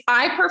ways.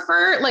 I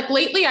prefer,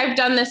 lately I've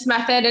done this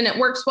method and it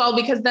works well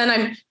because then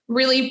I'm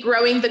really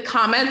growing the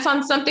comments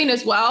on something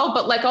as well.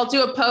 But I'll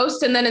do a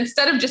post and then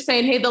instead of just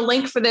saying, hey, the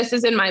link for this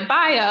is in my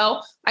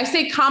bio, I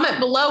say comment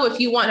below if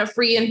you want a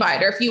free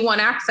invite or if you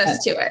want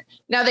access to it.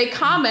 Now they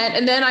comment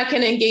and then I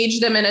can engage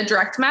them in a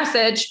direct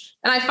message.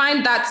 And I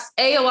find that's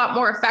a lot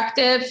more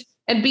effective.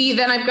 And B,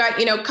 then I've got,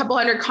 a couple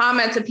hundred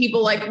comments of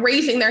people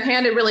raising their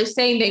hand and really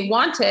saying they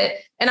want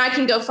it. And I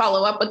can go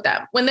follow up with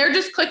them. When they're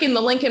just clicking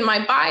the link in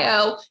my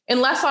bio,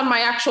 unless on my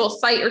actual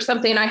site or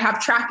something I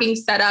have tracking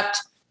set up,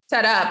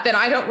 then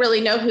I don't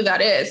really know who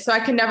that is. So I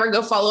can never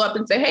go follow up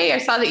and say, hey, I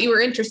saw that you were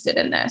interested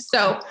in this.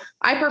 So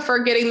I prefer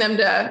getting them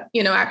to,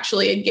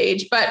 actually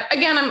engage. But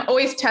again, I'm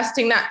always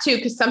testing that too,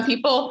 because some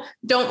people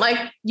don't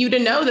like you to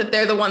know that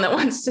they're the one that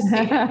wants to see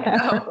it.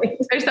 So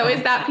there's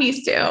always that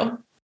piece too.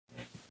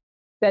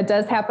 That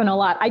does happen a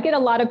lot. I get a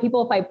lot of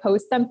people, if I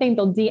post something,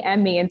 they'll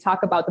DM me and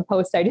talk about the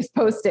post I just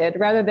posted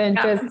rather than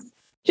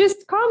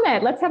just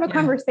comment. Let's have a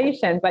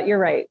conversation. But you're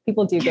right.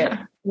 People do get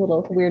a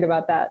little weird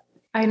about that.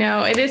 I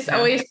know. It is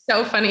always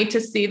so funny to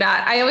see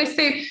that. I always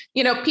say,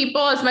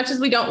 people, as much as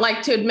we don't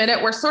like to admit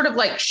it, we're sort of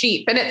like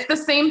sheep. And it's the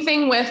same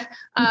thing with,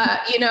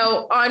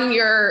 on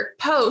your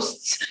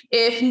posts.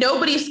 If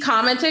nobody's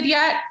commented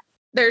yet,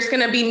 there's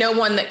going to be no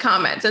one that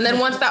comments. And then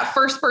once that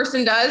first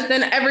person does,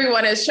 then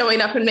everyone is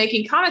showing up and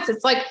making comments.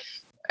 It's like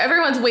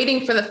everyone's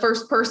waiting for the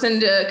first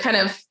person to kind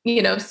of,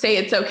 say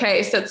it's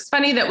okay. So it's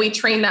funny that we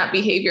train that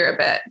behavior a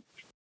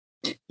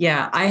bit.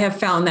 Yeah, I have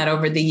found that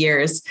over the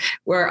years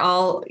where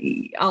I'll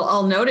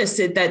notice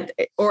it that,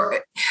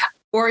 or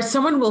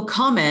someone will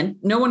comment,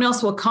 no one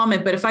else will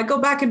comment. But if I go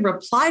back and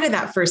reply to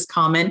that first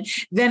comment,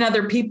 then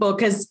other people,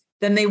 because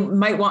then they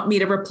might want me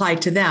to reply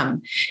to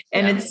them.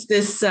 And it's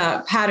this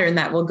pattern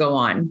that will go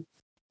on.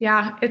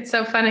 Yeah, it's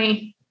so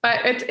funny.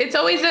 But it's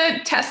always a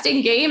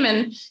testing game.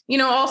 And,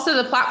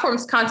 also the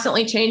platform's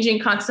constantly changing,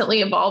 constantly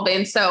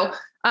evolving. So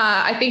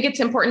I think it's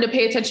important to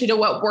pay attention to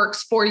what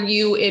works for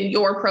you in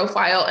your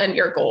profile and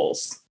your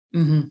goals.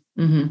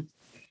 Mm-hmm. Mm-hmm.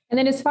 And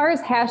then as far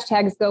as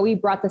hashtags go, we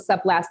brought this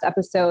up last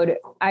episode.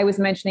 I was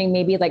mentioning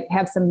maybe like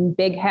have some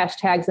big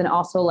hashtags and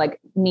also like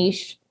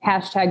niche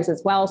hashtags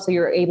as well. So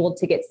you're able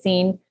to get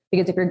seen,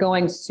 because if you're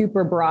going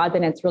super broad,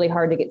 then it's really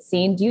hard to get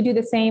seen. Do you do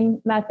the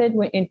same method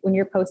when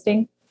you're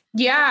posting?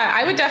 Yeah,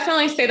 I would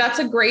definitely say that's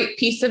a great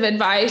piece of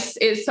advice,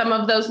 is some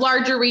of those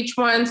larger reach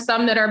ones,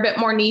 some that are a bit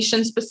more niche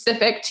and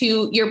specific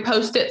to your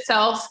post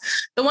itself.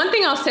 The one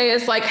thing I'll say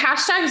is like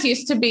hashtags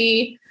used to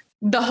be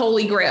the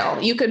holy grail.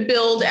 You could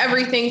build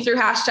everything through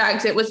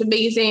hashtags. It was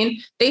amazing.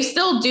 They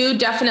still do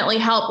definitely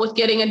help with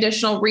getting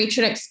additional reach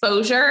and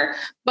exposure,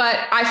 but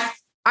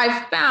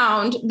I've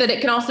found that it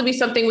can also be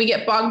something we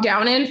get bogged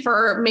down in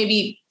for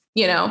maybe,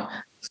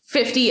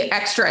 50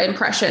 extra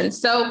impressions.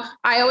 So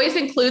I always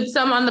include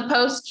some on the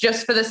post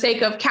just for the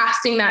sake of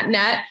casting that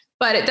net,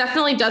 but it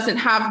definitely doesn't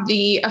have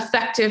the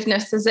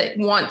effectiveness as it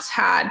once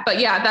had. But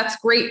yeah, that's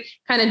great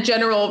kind of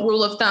general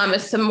rule of thumb,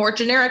 is some more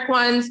generic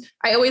ones.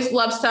 I always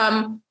love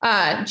some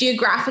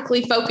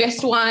geographically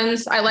focused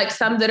ones. I like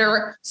some that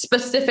are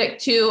specific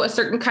to a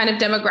certain kind of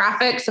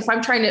demographic. So if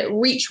I'm trying to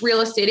reach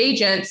real estate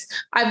agents,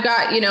 I've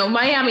got,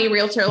 Miami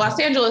Realtor, Los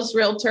Angeles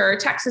Realtor,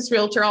 Texas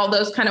Realtor, all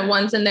those kind of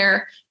ones in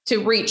there to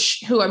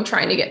reach who I'm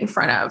trying to get in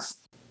front of.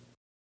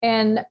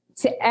 And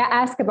to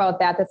ask about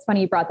that, that's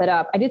funny you brought that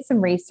up. I did some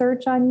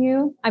research on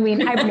you. I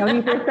mean, I've known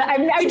you for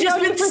I've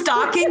just been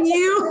stalking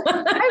you.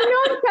 I've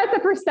known Tessa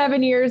for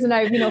 7 years, and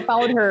I've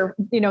followed her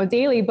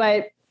daily.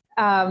 But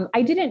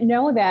I didn't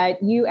know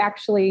that you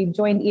actually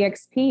joined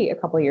EXP a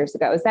couple of years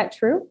ago. Is that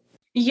true?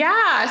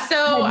 Yeah.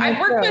 So I've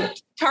worked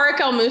with Tariq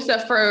El Moussa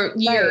for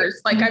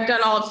years. Right. Like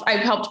I've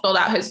helped build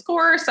out his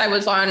course. I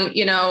was on,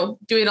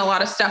 doing a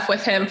lot of stuff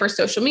with him for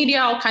social media,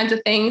 all kinds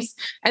of things.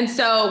 And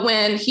so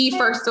when he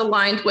first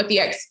aligned with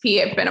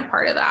EXP, I've been a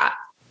part of that.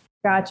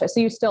 Gotcha. So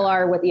you still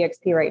are with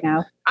EXP right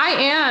now? I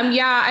am.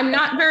 Yeah. I'm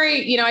not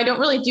very, I don't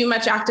really do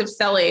much active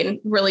selling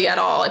really at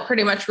all. I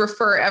pretty much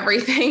refer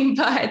everything,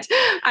 but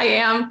I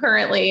am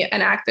currently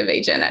an active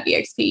agent at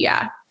EXP.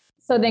 Yeah.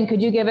 So then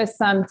could you give us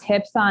some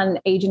tips on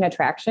agent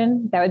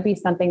attraction? That would be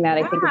something that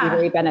I think would be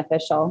very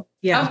beneficial.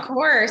 Yeah, of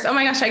course. Oh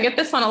my gosh, I get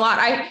this one a lot.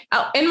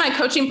 In my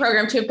coaching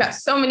program too, I've got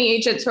so many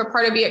agents who are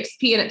part of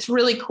EXP, and it's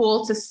really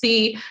cool to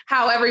see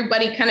how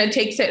everybody kind of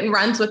takes it and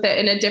runs with it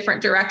in a different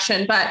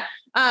direction. But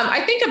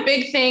I think a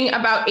big thing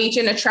about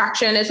agent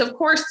attraction is, of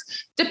course,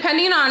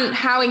 depending on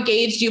how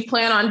engaged you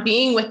plan on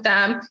being with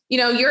them,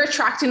 you're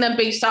attracting them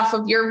based off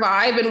of your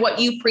vibe and what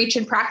you preach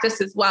and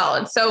practice as well.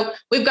 And so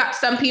we've got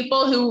some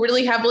people who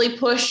really heavily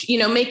push,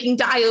 making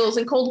dials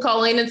and cold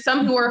calling, and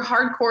some who are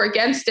hardcore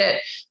against it.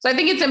 So I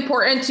think it's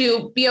important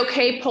to be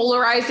okay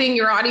polarizing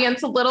your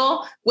audience a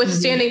little with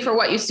standing for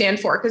what you stand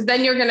for, because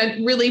then you're going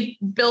to really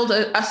build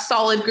a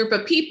solid group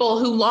of people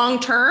who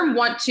long-term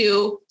want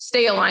to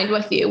stay aligned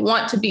with you,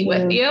 want to be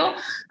with you.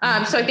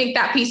 So I think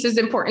that piece is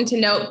important to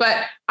note,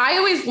 but I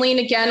always lean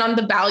again on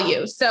the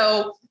value.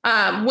 So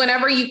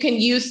whenever you can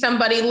use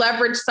somebody,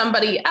 leverage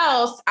somebody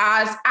else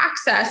as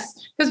access,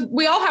 because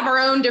we all have our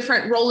own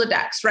different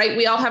Rolodex, right?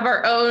 We all have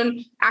our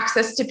own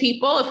access to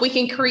people. If we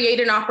can create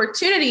an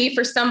opportunity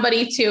for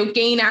somebody to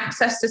gain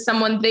access to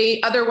someone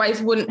they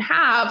otherwise wouldn't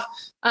have,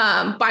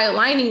 by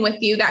aligning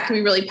with you, that can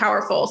be really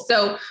powerful.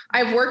 So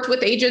I've worked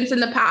with agents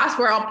in the past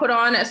where I'll put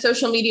on a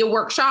social media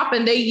workshop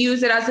and they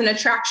use it as an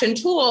attraction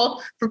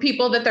tool for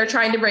people that they're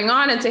trying to bring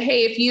on, and say,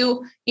 hey, if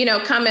you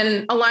come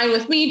and align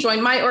with me,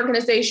 join my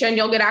organization,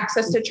 you'll get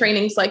access to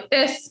trainings like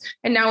this.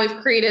 And now we've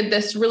created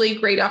this really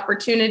great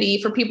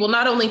opportunity for people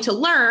not only to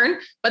learn,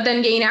 but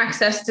then gain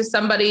access to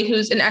somebody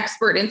who's an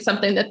expert in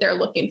something that they're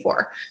looking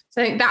for.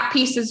 So I think that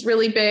piece is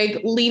really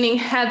big, leaning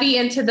heavy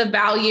into the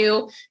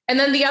value. And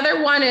then the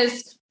other one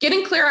is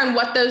getting clear on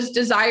what those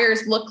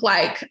desires look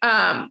like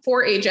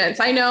for agents.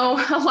 I know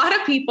a lot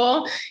of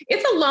people,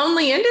 it's a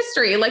lonely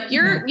industry. Like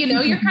you're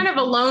kind of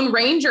a lone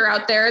ranger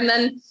out there. And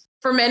then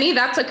for many,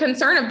 that's a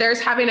concern of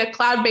theirs, having a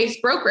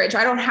cloud-based brokerage.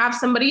 I don't have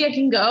somebody I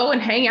can go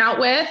and hang out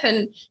with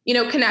and,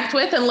 connect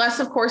with, unless,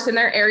 of course, in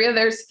their area,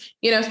 there's,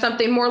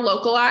 something more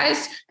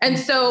localized. And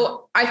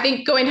so I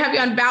think going heavy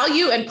on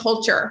value and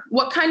culture.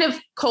 What kind of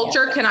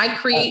culture can I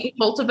create and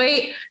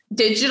cultivate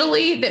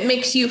digitally that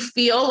makes you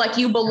feel like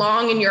you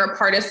belong and you're a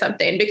part of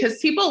something? Because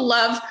people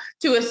love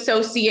to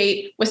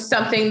associate with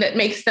something that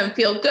makes them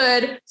feel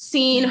good,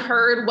 seen,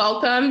 heard,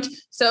 welcomed.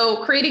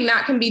 So creating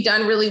that can be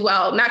done really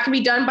well. And that can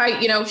be done by,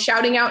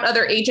 shouting out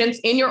other agents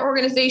in your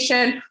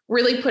organization,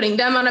 really putting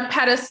them on a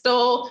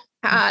pedestal.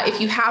 If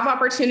you have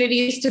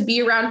opportunities to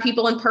be around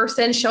people in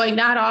person, showing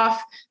that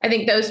off, I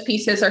think those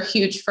pieces are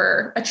huge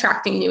for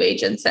attracting new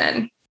agents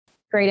in.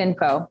 Great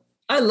info.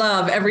 I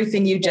love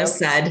everything you just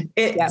said.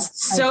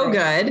 It's so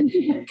good,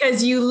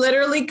 because you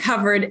literally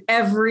covered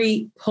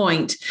every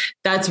point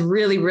that's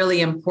really,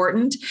 really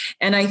important.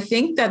 And I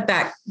think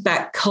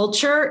that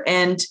culture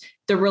and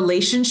the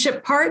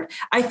relationship part,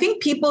 I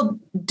think people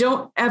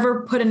don't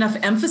ever put enough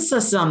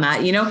emphasis on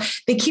that.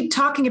 They keep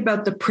talking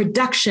about the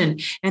production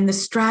and the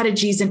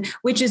strategies, and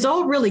which is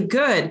all really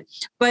good.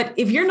 But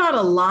if you're not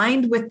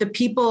aligned with the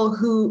people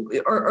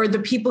who, or the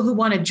people who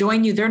want to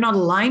join you, they're not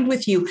aligned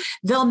with you,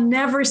 they'll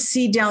never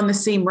see down the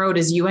same road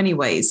as you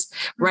anyways,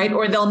 right?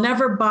 Or they'll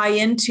never buy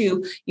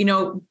into,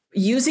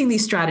 using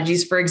these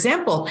strategies. For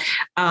example,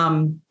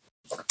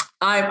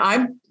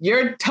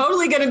 you're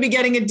totally going to be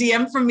getting a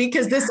DM from me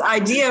because this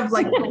idea of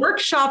like the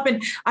workshop,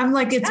 and I'm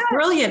like, it's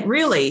brilliant,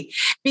 really,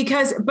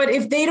 but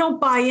if they don't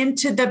buy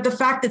into the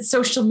fact that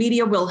social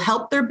media will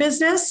help their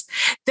business,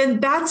 then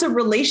that's a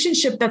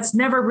relationship that's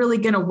never really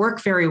going to work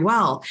very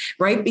well,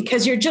 right?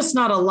 Because you're just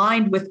not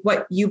aligned with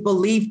what you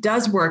believe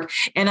does work.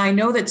 And I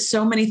know that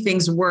so many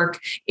things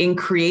work in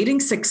creating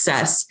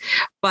success,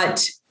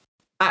 but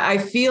I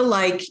feel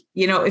like,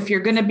 if you're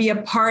going to be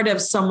a part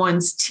of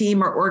someone's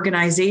team or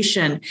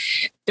organization,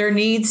 there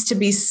needs to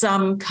be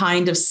some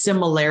kind of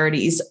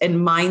similarities in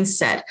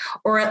mindset,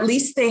 or at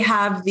least they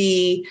have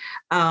the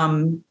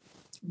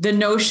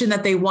notion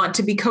that they want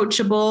to be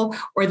coachable,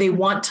 or they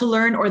want to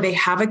learn, or they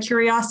have a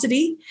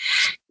curiosity.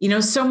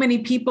 So many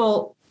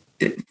people,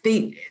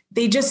 they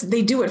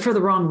do it for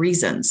the wrong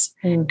reasons.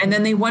 Mm-hmm. And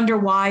then they wonder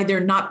why they're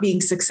not being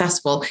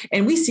successful.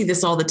 And we see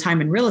this all the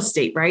time in real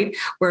estate, right?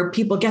 Where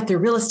people get their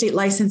real estate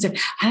license and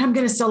I'm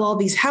going to sell all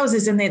these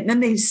houses. And then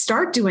they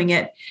start doing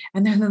it.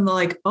 And then they're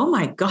like, oh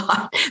my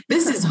God,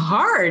 this is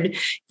hard,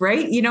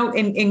 right?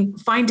 In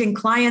finding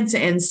clients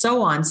and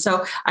so on.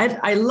 So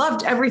I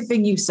loved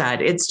everything you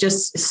said. It's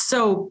just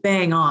so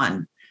bang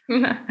on.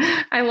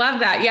 I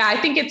love that. Yeah, I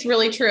think it's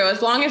really true.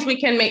 As long as we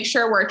can make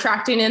sure we're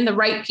attracting in the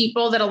right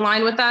people that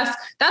align with us,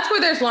 that's where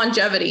there's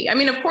longevity. I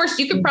mean, of course,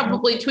 you could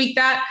probably tweak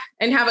that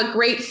and have a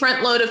great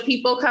front load of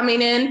people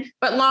coming in,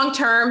 but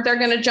long-term, they're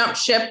going to jump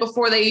ship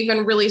before they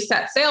even really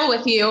set sail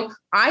with you.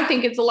 I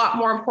think it's a lot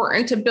more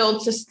important to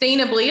build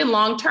sustainably and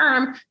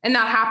long-term. And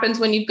that happens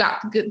when you've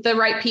got the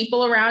right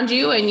people around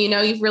you and,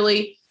 you've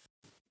really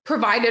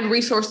provided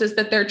resources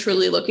that they're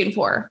truly looking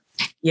for.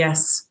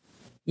 Yes.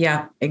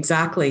 Yeah,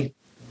 exactly.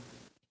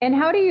 And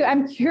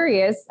I'm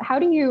curious, how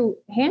do you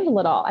handle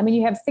it all? I mean,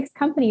 you have 6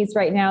 companies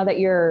right now that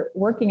you're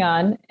working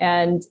on.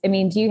 And I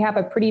mean, do you have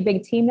a pretty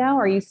big team now?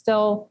 Or are you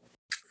still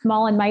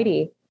small and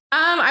mighty?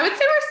 I would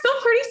say we're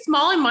still pretty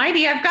small and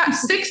mighty. I've got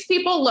 6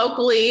 people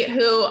locally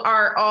who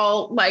are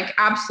all like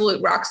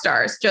absolute rock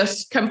stars,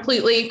 just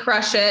completely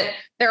crush it.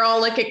 They're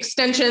all like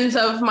extensions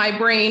of my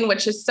brain,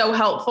 which is so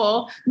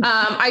helpful.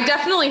 I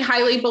definitely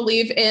highly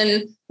believe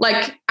in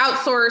like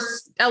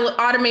outsource,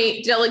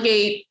 automate,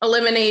 delegate,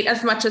 eliminate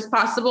as much as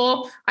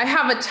possible. I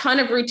have a ton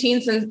of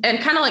routines and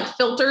kind of like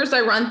filters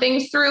I run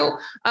things through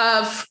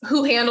of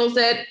who handles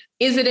it.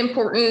 Is it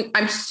important?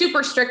 I'm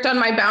super strict on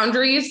my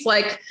boundaries.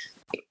 Like,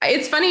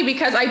 it's funny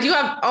because I do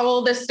have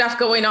all this stuff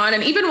going on.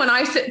 And even when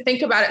I sit and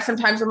think about it,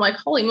 sometimes I'm like,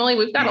 holy moly,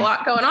 we've got a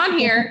lot going on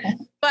here.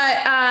 But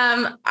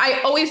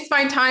I always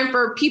find time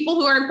for people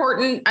who are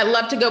important. I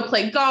love to go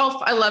play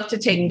golf. I love to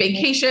take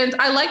vacations.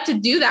 I like to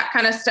do that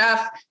kind of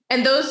stuff.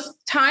 And those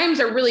times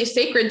are really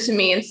sacred to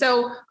me. And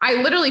so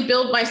I literally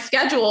build my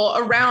schedule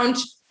around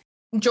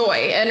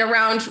joy and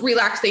around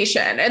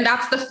relaxation. And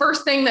that's the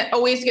first thing that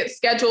always gets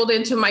scheduled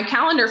into my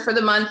calendar for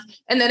the month.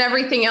 And then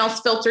everything else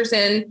filters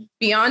in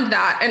beyond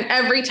that. And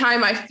every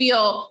time I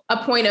feel a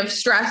point of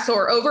stress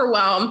or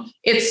overwhelm,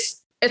 it's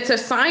a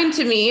sign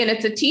to me, and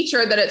it's a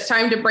teacher that it's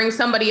time to bring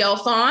somebody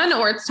else on,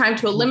 or it's time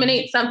to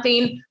eliminate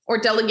something or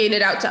delegate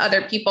it out to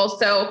other people.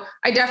 So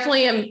I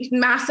definitely am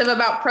massive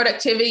about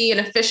productivity and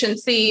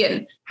efficiency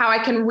and how I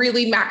can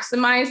really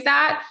maximize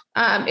that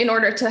in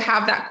order to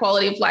have that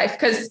quality of life.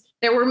 Because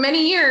there were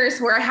many years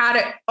where I had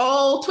it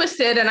all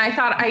twisted and I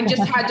thought I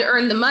just had to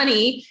earn the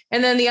money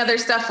and then the other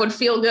stuff would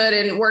feel good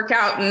and work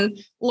out. And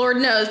Lord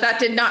knows that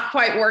did not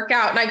quite work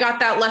out. And I got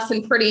that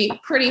lesson pretty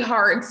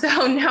hard. So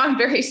now I'm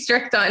very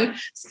strict on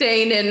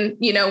staying in,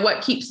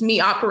 what keeps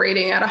me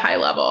operating at a high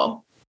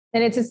level.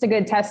 And it's just a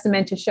good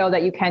testament to show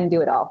that you can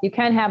do it all. You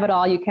can have it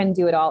all. You can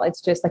do it all.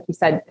 It's just like you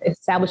said,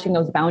 establishing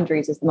those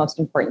boundaries is the most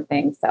important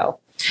thing. So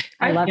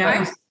I love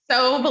that.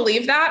 So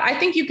believe that. I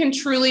think you can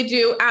truly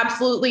do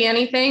absolutely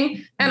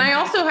anything. And I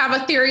also have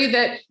a theory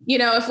that,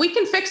 if we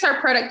can fix our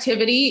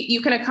productivity,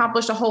 you can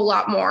accomplish a whole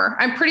lot more.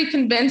 I'm pretty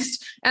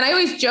convinced. And I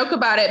always joke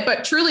about it,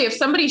 but truly, if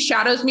somebody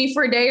shadows me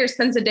for a day or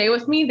spends a day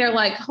with me, they're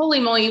like,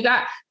 holy moly, you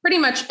got pretty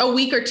much a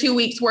week or 2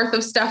 weeks worth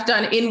of stuff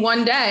done in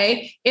one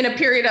day in a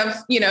period of,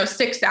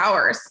 6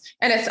 hours.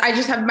 And I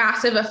just have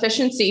massive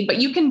efficiency, but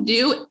you can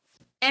do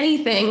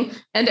anything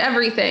and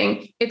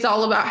everything. It's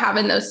all about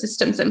having those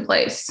systems in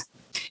place.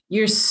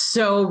 You're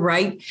so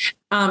right.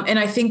 And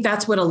I think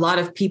that's what a lot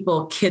of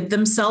people kid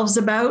themselves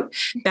about,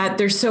 that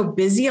they're so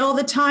busy all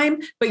the time,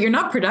 but you're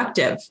not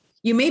productive.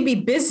 You may be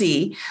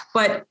busy,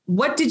 but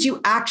what did you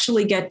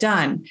actually get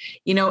done?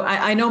 You know,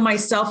 I know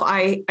myself,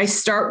 I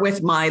start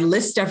with my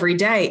list every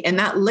day, and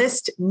that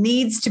list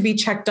needs to be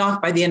checked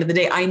off by the end of the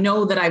day. I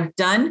know that I've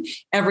done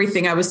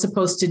everything I was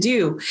supposed to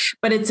do,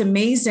 but it's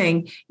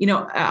amazing. You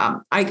know,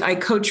 I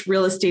coach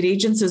real estate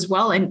agents as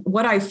well. And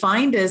what I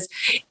find is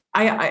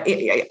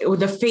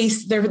their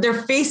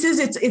faces,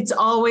 it's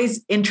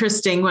always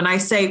interesting when I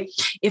say,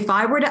 if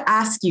I were to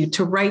ask you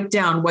to write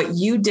down what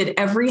you did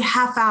every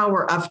half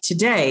hour of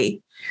today,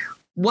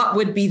 what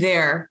would be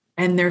there?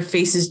 And their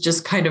faces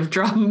just kind of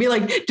drop and be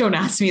like, don't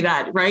ask me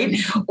that. Right.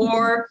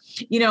 Or,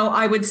 you know,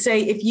 I would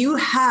say if you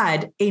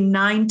had a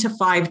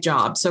 9-to-5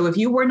 job, so if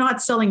you were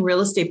not selling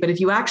real estate, but if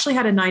you actually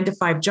had a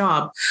 9-to-5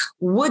 job,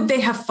 would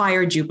they have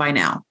fired you by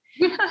now?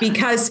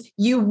 Because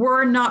you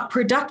were not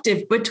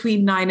productive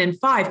between 9 and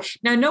 5.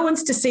 Now, no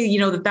one's to say, you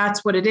know, that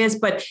that's what it is,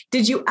 but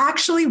did you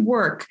actually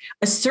work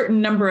a certain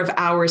number of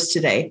hours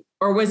today?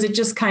 Or was it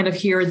just kind of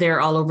here or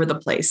there all over the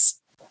place?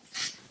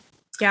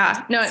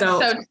 Yeah, no, it's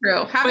so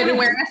true. Having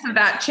awareness of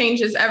that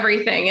changes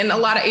everything. And a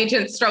lot of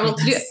agents struggle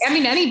to do it. I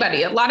mean,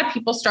 anybody, a lot of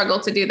people struggle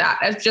to do that,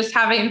 as just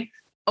having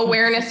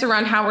awareness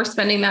around how we're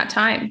spending that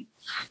time.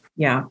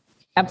 Yeah,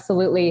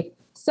 absolutely.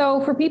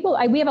 So for people,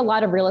 we have a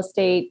lot of real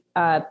estate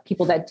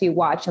people that do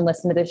watch and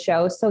listen to the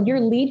show. So your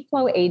lead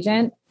flow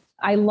agent,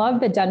 I love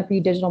the Done For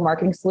You digital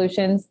marketing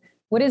solutions.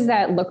 What does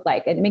that look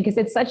like? I mean, because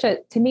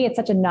to me, it's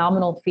such a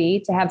nominal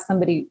fee to have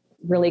somebody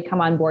really come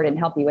on board and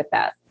help you with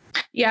that.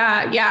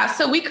 Yeah.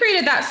 So we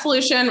created that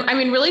solution, I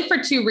mean, really for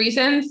 2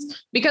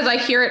 reasons, because I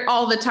hear it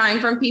all the time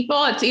from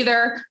people. It's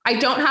either I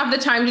don't have the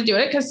time to do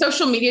it, because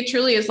social media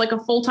truly is like a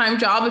full-time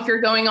job if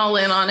you're going all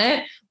in on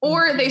it,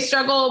 or they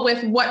struggle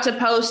with what to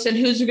post and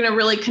who's going to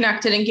really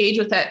connect and engage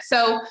with it.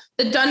 So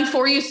the Done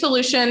For You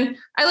solution,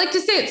 I like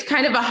to say it's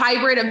kind of a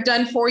hybrid of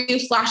done for you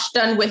 /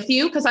 done with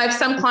you, because I have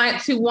some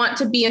clients who want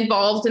to be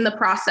involved in the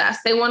process.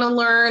 They want to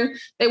learn,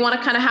 they want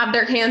to kind of have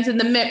their hands in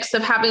the mix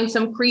of having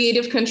some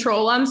creative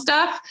control on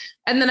stuff.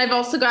 And then I've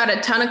also got a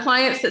ton of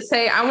clients that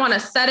say, I want to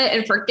set it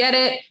and forget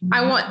it.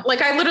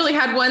 I literally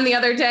had one the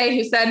other day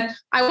who said,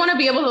 I want to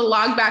be able to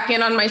log back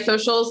in on my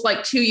socials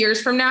like 2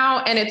 years from now.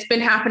 And it's been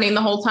happening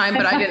the whole time,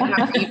 but I didn't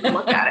have to even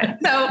look at it.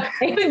 So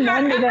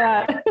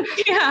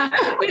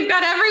we've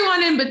got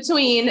everyone in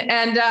between.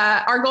 And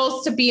our goal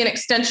is to be an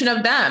extension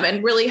of them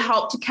and really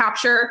help to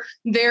capture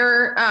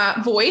their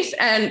voice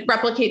and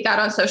replicate that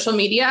on social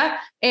media.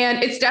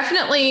 And it's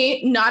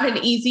definitely not an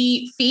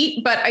easy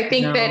feat, but I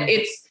think that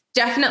it's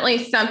definitely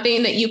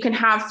something that you can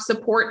have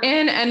support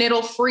in, and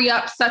it'll free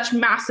up such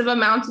massive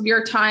amounts of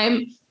your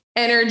time,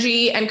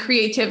 energy, and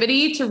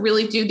creativity to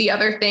really do the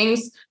other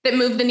things that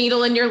move the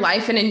needle in your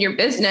life and in your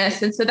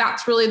business. And so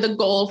that's really the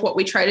goal of what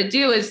we try to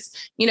do is,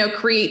 you know,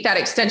 create that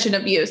extension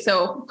of you.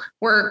 So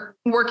we're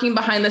working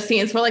behind the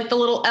scenes. We're like the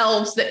little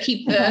elves that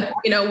keep the,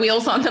 you know,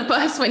 wheels on the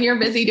bus when you're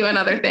busy doing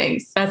other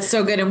things. That's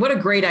so good. And what a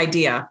great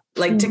idea,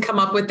 like to come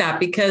up with that,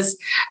 because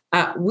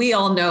we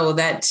all know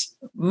that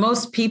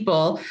most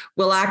people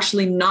will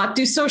actually not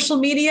do social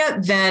media,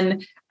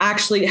 then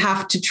actually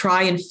have to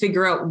try and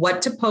figure out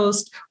what to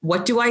post.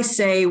 What do I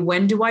say?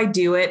 When do I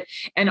do it?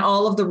 And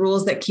all of the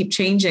rules that keep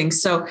changing.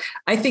 So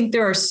I think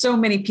there are so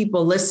many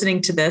people listening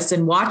to this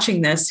and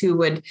watching this who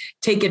would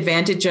take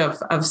advantage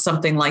of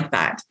something like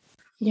that.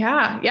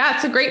 Yeah.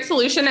 It's a great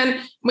solution. And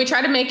we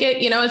try to make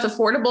it, you know, as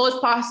affordable as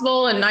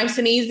possible and nice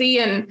and easy.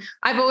 And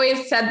I've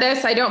always said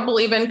this, I don't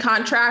believe in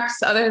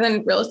contracts other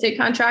than real estate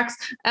contracts.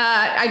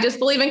 I just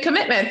believe in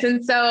commitments.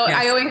 And so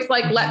I always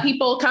let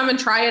people come and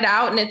try it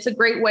out. And it's a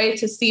great way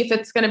to see if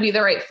it's going to be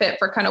the right fit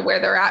for kind of where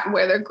they're at and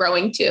where they're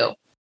growing to.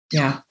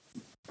 Yeah.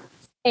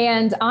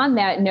 And on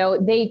that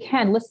note,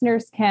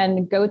 listeners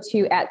can go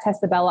to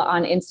 @TessaBella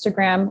on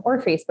Instagram or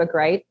Facebook,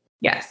 right?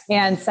 Yes.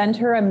 And send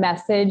her a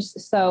message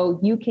so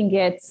you can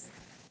get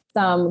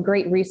some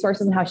great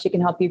resources on how she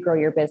can help you grow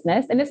your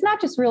business. And it's not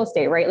just real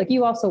estate, right? Like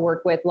you also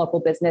work with local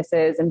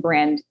businesses and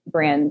brand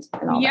and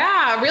all that.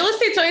 Yeah. Real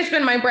estate's always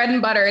been my bread and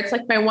butter. It's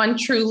like my one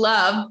true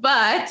love,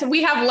 but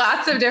we have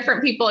lots of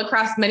different people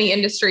across many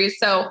industries.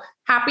 So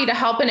happy to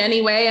help in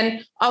any way.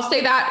 And I'll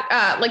say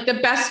that the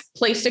best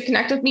place to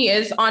connect with me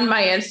is on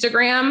my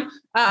Instagram.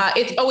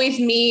 It's always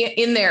me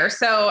in there.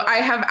 So I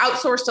have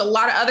outsourced a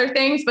lot of other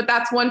things, but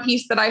that's one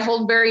piece that I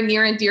hold very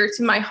near and dear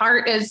to my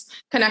heart is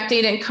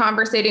connecting and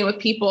conversating with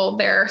people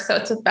there. So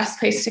it's the best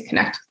place to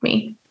connect with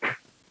me. Great.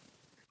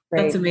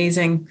 That's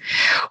amazing.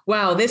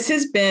 Wow. This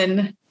has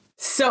been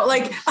so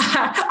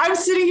I'm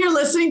sitting here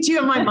listening to you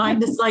in my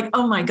mind. It's like,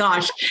 oh my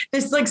gosh,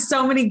 there's like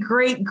so many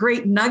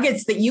great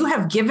nuggets that you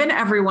have given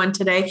everyone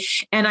today.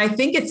 And I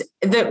think it's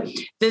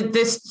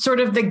this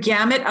sort of the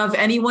gamut of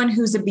anyone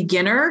who's a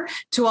beginner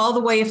to all the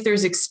way, if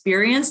there's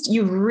experienced,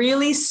 you've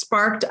really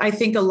sparked, I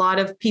think, a lot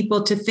of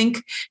people to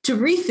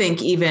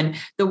rethink even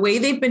the way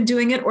they've been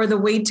doing it or the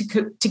way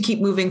to keep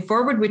moving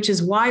forward, which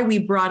is why we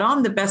brought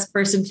on the best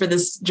person for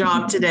this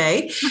job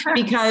today,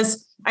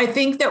 because I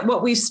think that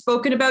what we've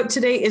spoken about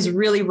today is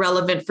really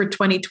relevant for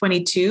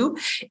 2022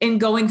 and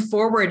going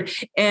forward.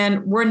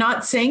 And we're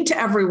not saying to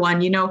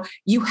everyone,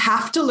 you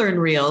have to learn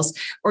Reels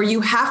or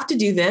you have to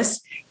do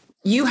this.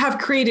 You have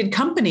created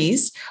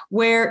companies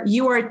where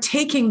you are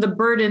taking the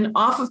burden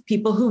off of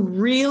people who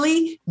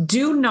really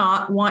do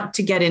not want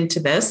to get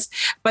into this,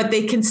 but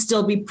they can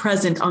still be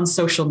present on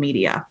social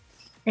media.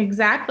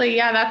 Exactly.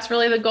 Yeah, that's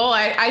really the goal.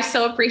 I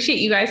so appreciate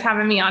you guys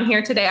having me on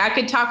here today. I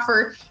could talk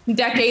for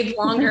decades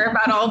longer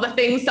about all the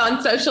things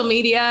on social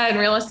media and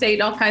real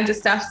estate, all kinds of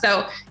stuff.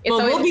 So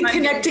we'll be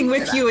connecting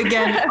with you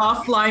again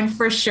offline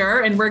for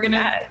sure. And we're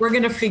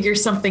gonna figure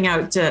something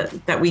out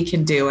that we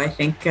can do. I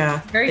think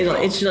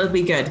it'll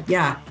be good.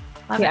 Yeah.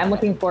 I'm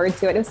looking forward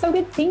to it. It was so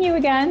good seeing you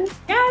again.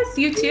 Yes,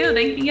 you too.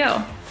 Thank you.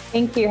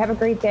 Thank you. Have a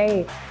great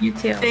day. You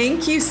too.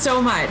 Thank you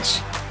so much.